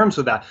come to terms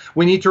with that.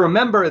 We need to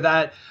remember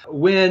that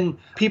when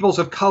peoples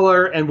of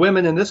color and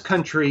women in this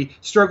country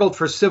struggled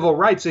for civil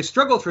rights, they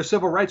struggled for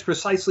civil rights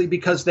precisely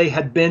because they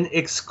had been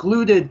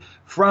excluded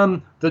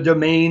from the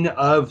domain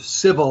of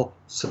civil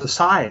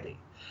society.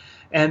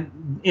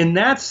 And in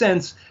that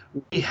sense,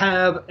 we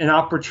have an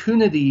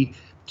opportunity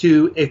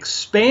to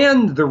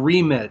expand the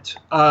remit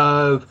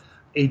of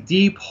a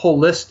deep,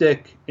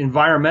 holistic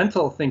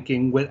environmental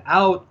thinking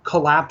without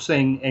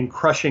collapsing and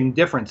crushing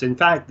difference. In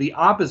fact, the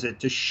opposite,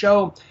 to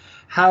show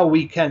how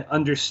we can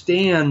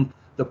understand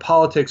the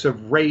politics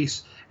of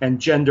race and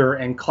gender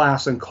and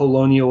class and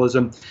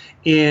colonialism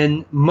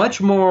in much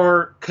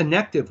more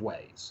connective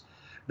ways.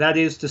 That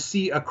is, to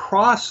see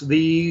across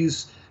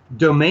these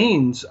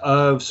domains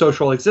of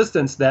social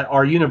existence that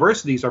our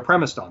universities are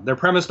premised on. They're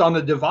premised on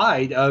the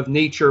divide of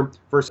nature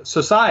versus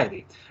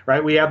society,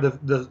 right? We have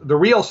the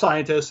real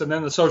scientists and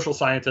then the social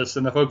scientists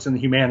and the folks in the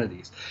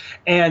humanities.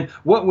 And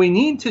what we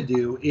need to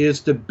do is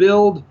to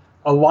build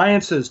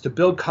alliances, to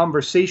build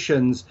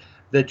conversations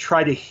that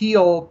try to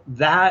heal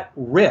that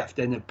rift,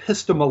 an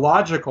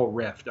epistemological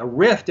rift, a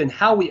rift in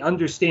how we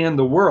understand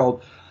the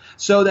world,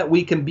 so that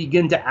we can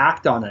begin to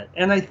act on it.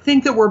 And I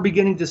think that we're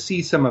beginning to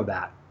see some of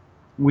that.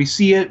 We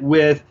see it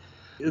with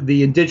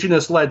the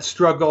indigenous-led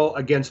struggle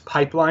against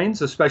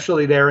pipelines,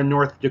 especially there in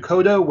North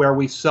Dakota, where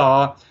we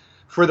saw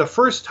for the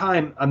first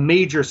time a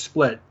major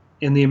split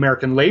in the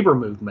American labor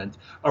movement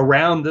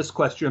around this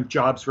question of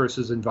jobs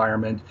versus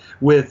environment,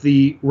 with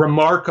the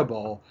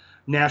remarkable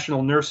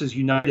National Nurses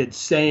United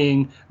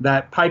saying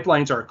that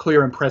pipelines are a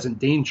clear and present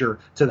danger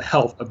to the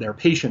health of their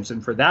patients,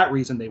 and for that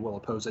reason they will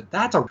oppose it.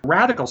 That's a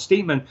radical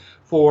statement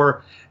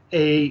for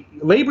a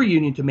labor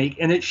union to make,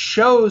 and it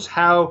shows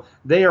how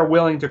they are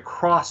willing to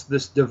cross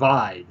this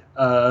divide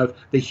of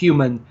the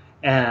human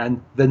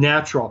and the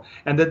natural,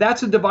 and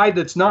that's a divide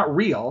that's not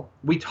real.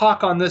 We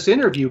talk on this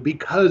interview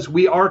because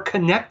we are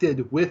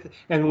connected with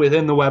and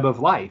within the web of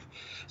life.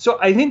 So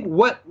I think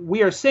what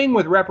we are saying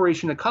with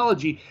reparation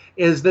ecology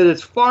is that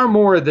it's far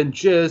more than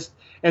just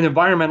an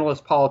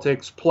environmentalist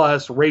politics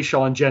plus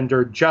racial and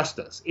gender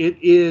justice. It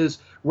is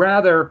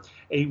rather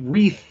a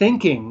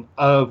rethinking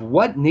of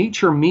what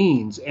nature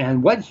means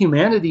and what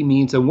humanity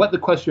means and what the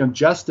question of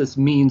justice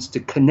means to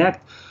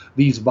connect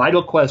these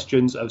vital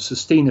questions of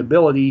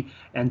sustainability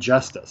and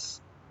justice.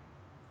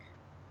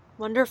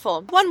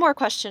 Wonderful. One more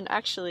question,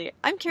 actually.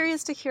 I'm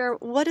curious to hear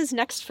what is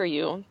next for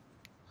you.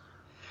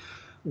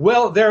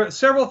 Well, there are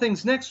several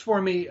things next for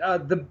me.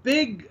 The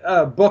big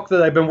book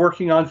that I've been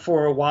working on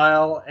for a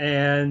while,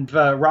 and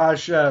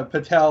Raj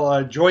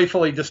Patel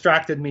joyfully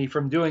distracted me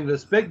from doing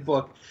this big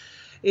book,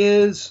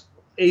 is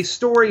a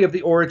story of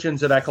the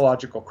origins of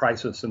ecological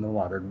crisis in the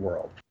modern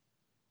world.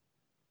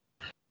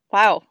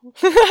 Wow.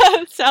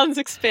 Sounds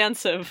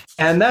expansive.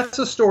 And that's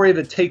a story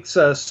that takes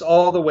us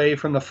all the way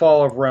from the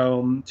fall of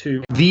Rome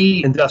to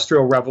the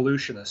Industrial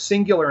Revolution, a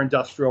singular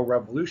industrial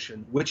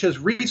revolution, which has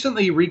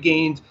recently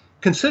regained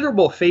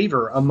considerable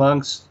favor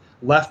amongst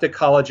left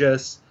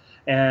ecologists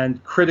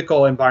and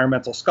critical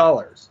environmental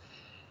scholars.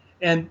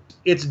 And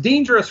it's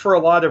dangerous for a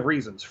lot of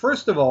reasons.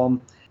 First of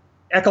all,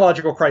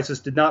 ecological crisis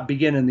did not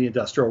begin in the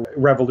Industrial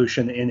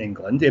Revolution in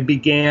England. It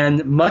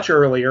began much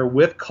earlier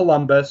with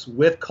Columbus,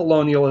 with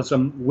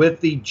colonialism,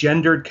 with the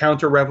gendered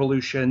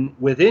counter-revolution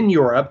within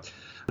Europe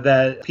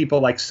that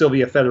people like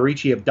Silvia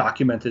Federici have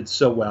documented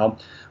so well,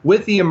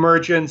 with the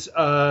emergence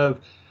of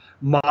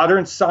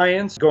modern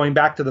science, going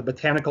back to the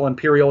botanical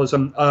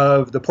imperialism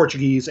of the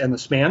Portuguese and the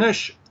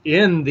Spanish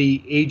in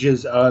the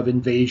ages of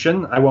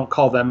invasion. I won't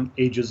call them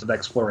ages of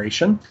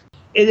exploration.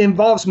 It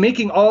involves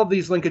making all of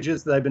these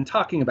linkages that I've been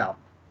talking about.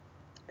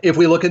 If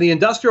we look at the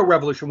Industrial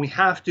Revolution, we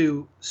have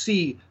to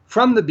see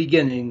from the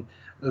beginning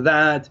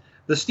that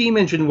the steam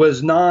engine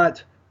was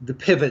not the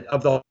pivot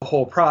of the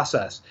whole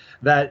process.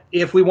 That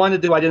if we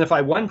wanted to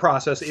identify one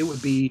process, it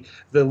would be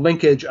the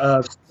linkage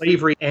of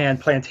slavery and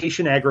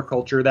plantation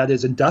agriculture, that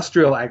is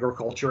industrial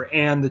agriculture,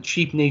 and the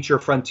cheap nature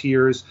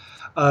frontiers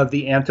of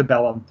the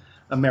antebellum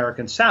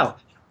American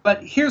South.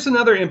 But here's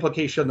another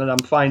implication that I'm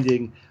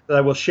finding that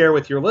I will share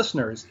with your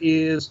listeners,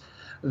 is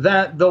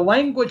that the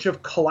language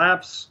of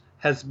collapse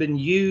has been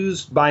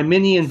used by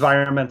many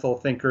environmental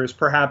thinkers,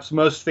 perhaps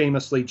most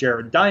famously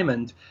Jared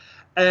Diamond,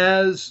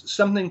 as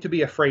something to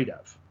be afraid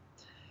of.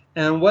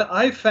 And what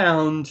I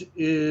found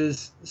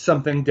is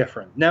something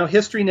different. Now,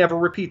 history never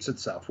repeats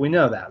itself. We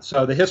know that.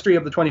 So the history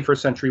of the 21st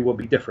century will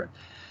be different.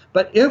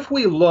 But if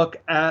we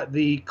look at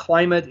the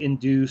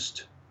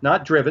climate-induced,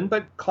 not driven,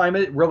 but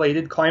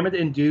climate-related,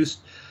 climate-induced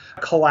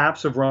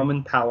collapse of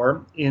Roman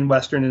power in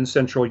Western and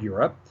Central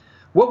Europe,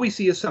 what we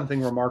see is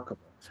something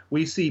remarkable.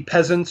 We see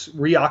peasants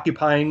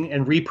reoccupying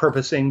and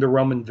repurposing the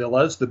Roman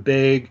villas, the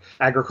big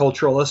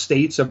agricultural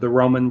estates of the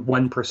Roman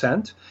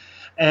 1%.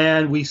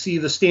 And we see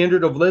the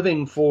standard of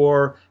living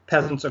for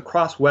peasants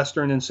across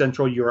Western and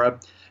Central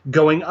Europe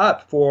going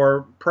up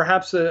for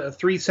perhaps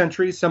 3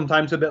 centuries,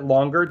 sometimes a bit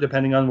longer,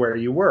 depending on where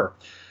you were.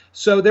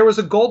 So there was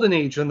a golden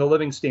age in the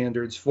living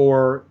standards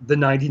for the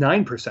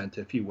 99%,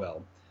 if you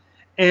will.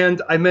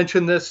 And I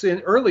mentioned this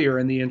earlier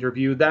in the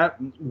interview, that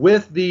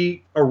with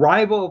the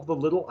arrival of the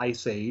Little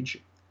Ice Age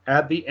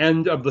at the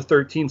end of the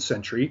 13th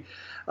century,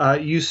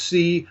 you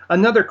see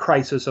another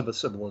crisis of a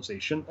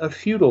civilization, a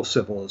feudal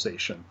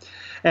civilization.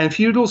 And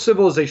feudal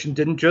civilization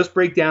didn't just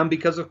break down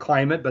because of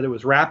climate, but it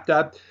was wrapped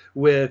up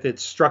with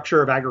its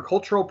structure of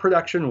agricultural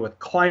production, with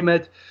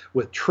climate,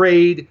 with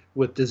trade,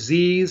 with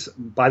disease.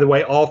 By the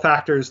way, all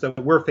factors that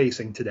we're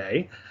facing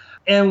today.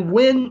 And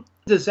when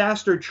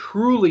disaster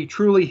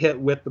truly hit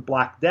with the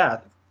Black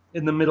Death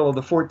in the middle of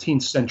the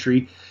 14th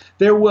century,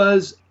 there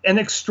was an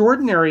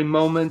extraordinary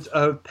moment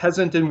of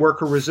peasant and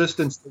worker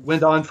resistance that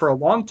went on for a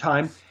long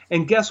time.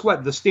 And guess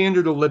what? The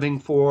standard of living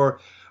for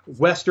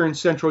Western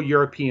Central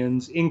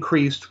Europeans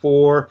increased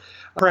for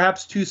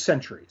perhaps 2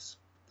 centuries.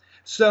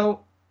 So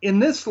in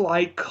this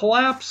light,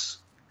 collapse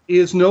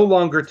is no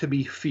longer to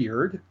be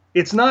feared.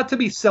 It's not to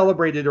be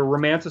celebrated or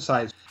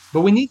romanticized,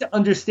 but we need to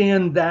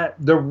understand that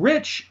the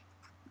rich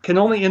can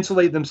only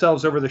insulate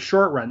themselves over the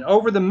short run.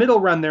 Over the middle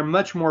run, they're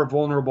much more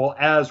vulnerable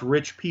as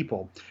rich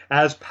people,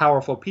 as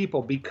powerful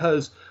people,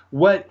 because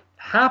what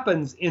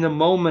happens in a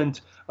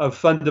moment of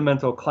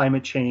fundamental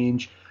climate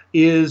change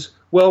is,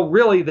 well,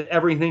 really that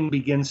everything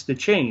begins to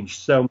change.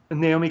 So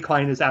Naomi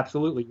Klein is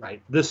absolutely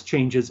right. This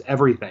changes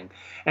everything.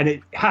 And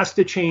it has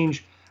to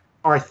change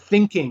our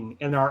thinking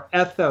and our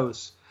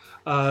ethos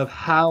of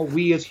how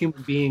we as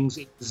human beings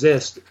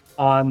exist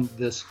on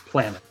this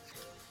planet.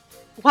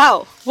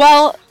 Wow.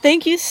 Well,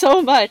 thank you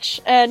so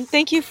much. And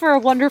thank you for a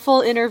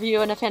wonderful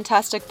interview and a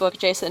fantastic book,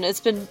 Jason.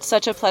 It's been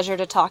such a pleasure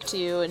to talk to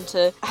you and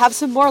to have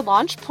some more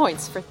launch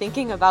points for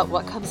thinking about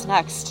what comes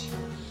next.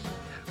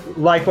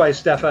 Likewise,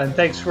 Stefan.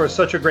 Thanks for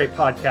such a great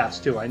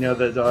podcast, too. I know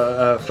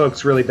that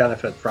folks really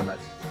benefit from it.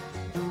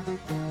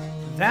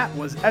 That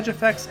was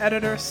EdgeEffects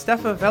editor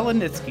Stefa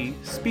Velenitsky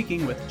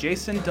speaking with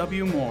Jason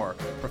W. Moore,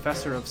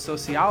 professor of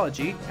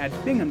sociology at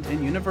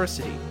Binghamton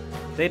University.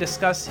 They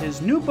discuss his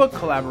new book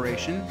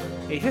collaboration,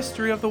 A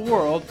History of the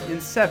World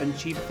in 7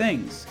 Cheap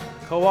Things,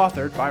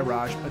 co-authored by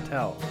Raj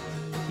Patel.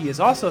 He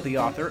is also the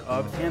author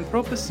of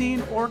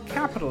Anthropocene or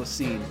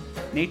Capitalocene,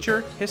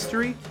 Nature,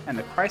 History, and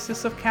the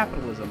Crisis of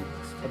Capitalism,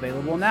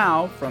 available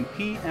now from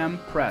PM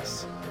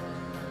Press.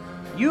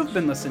 You've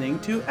been listening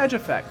to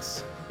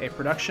EdgeEffects, a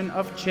production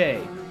of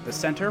CHE, the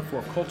Center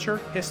for Culture,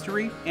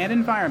 History, and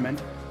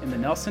Environment in the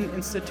Nelson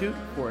Institute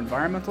for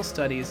Environmental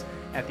Studies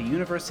at the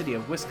University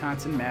of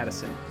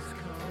Wisconsin-Madison.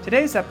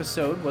 Today's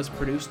episode was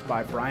produced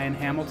by Brian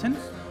Hamilton,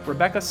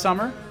 Rebecca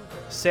Summer,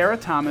 Sarah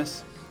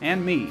Thomas,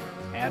 and me,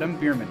 Adam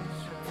Bierman.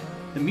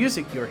 The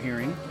music you're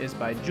hearing is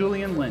by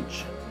Julian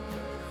Lynch.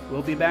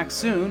 We'll be back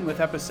soon with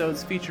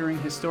episodes featuring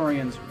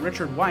historians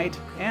Richard White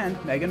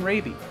and Megan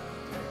Raby.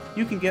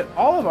 You can get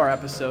all of our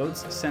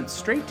episodes sent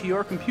straight to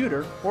your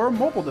computer or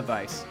mobile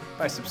device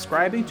by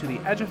subscribing to the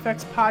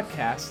EdgeEffects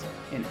podcast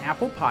in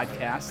Apple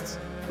Podcasts,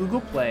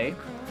 Google Play,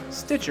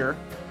 Stitcher,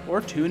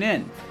 or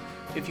TuneIn.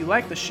 If you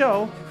like the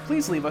show,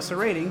 please leave us a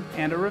rating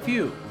and a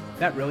review.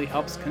 That really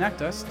helps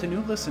connect us to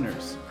new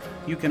listeners.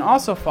 You can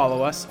also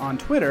follow us on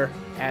Twitter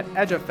at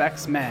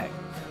EdgeEffectsMag.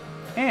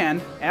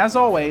 And, as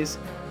always,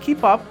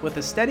 keep up with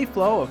the steady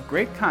flow of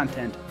great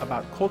content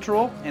about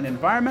cultural and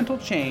environmental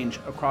change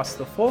across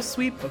the full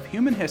sweep of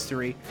human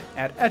history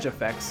at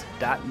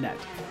edgeeffects.net.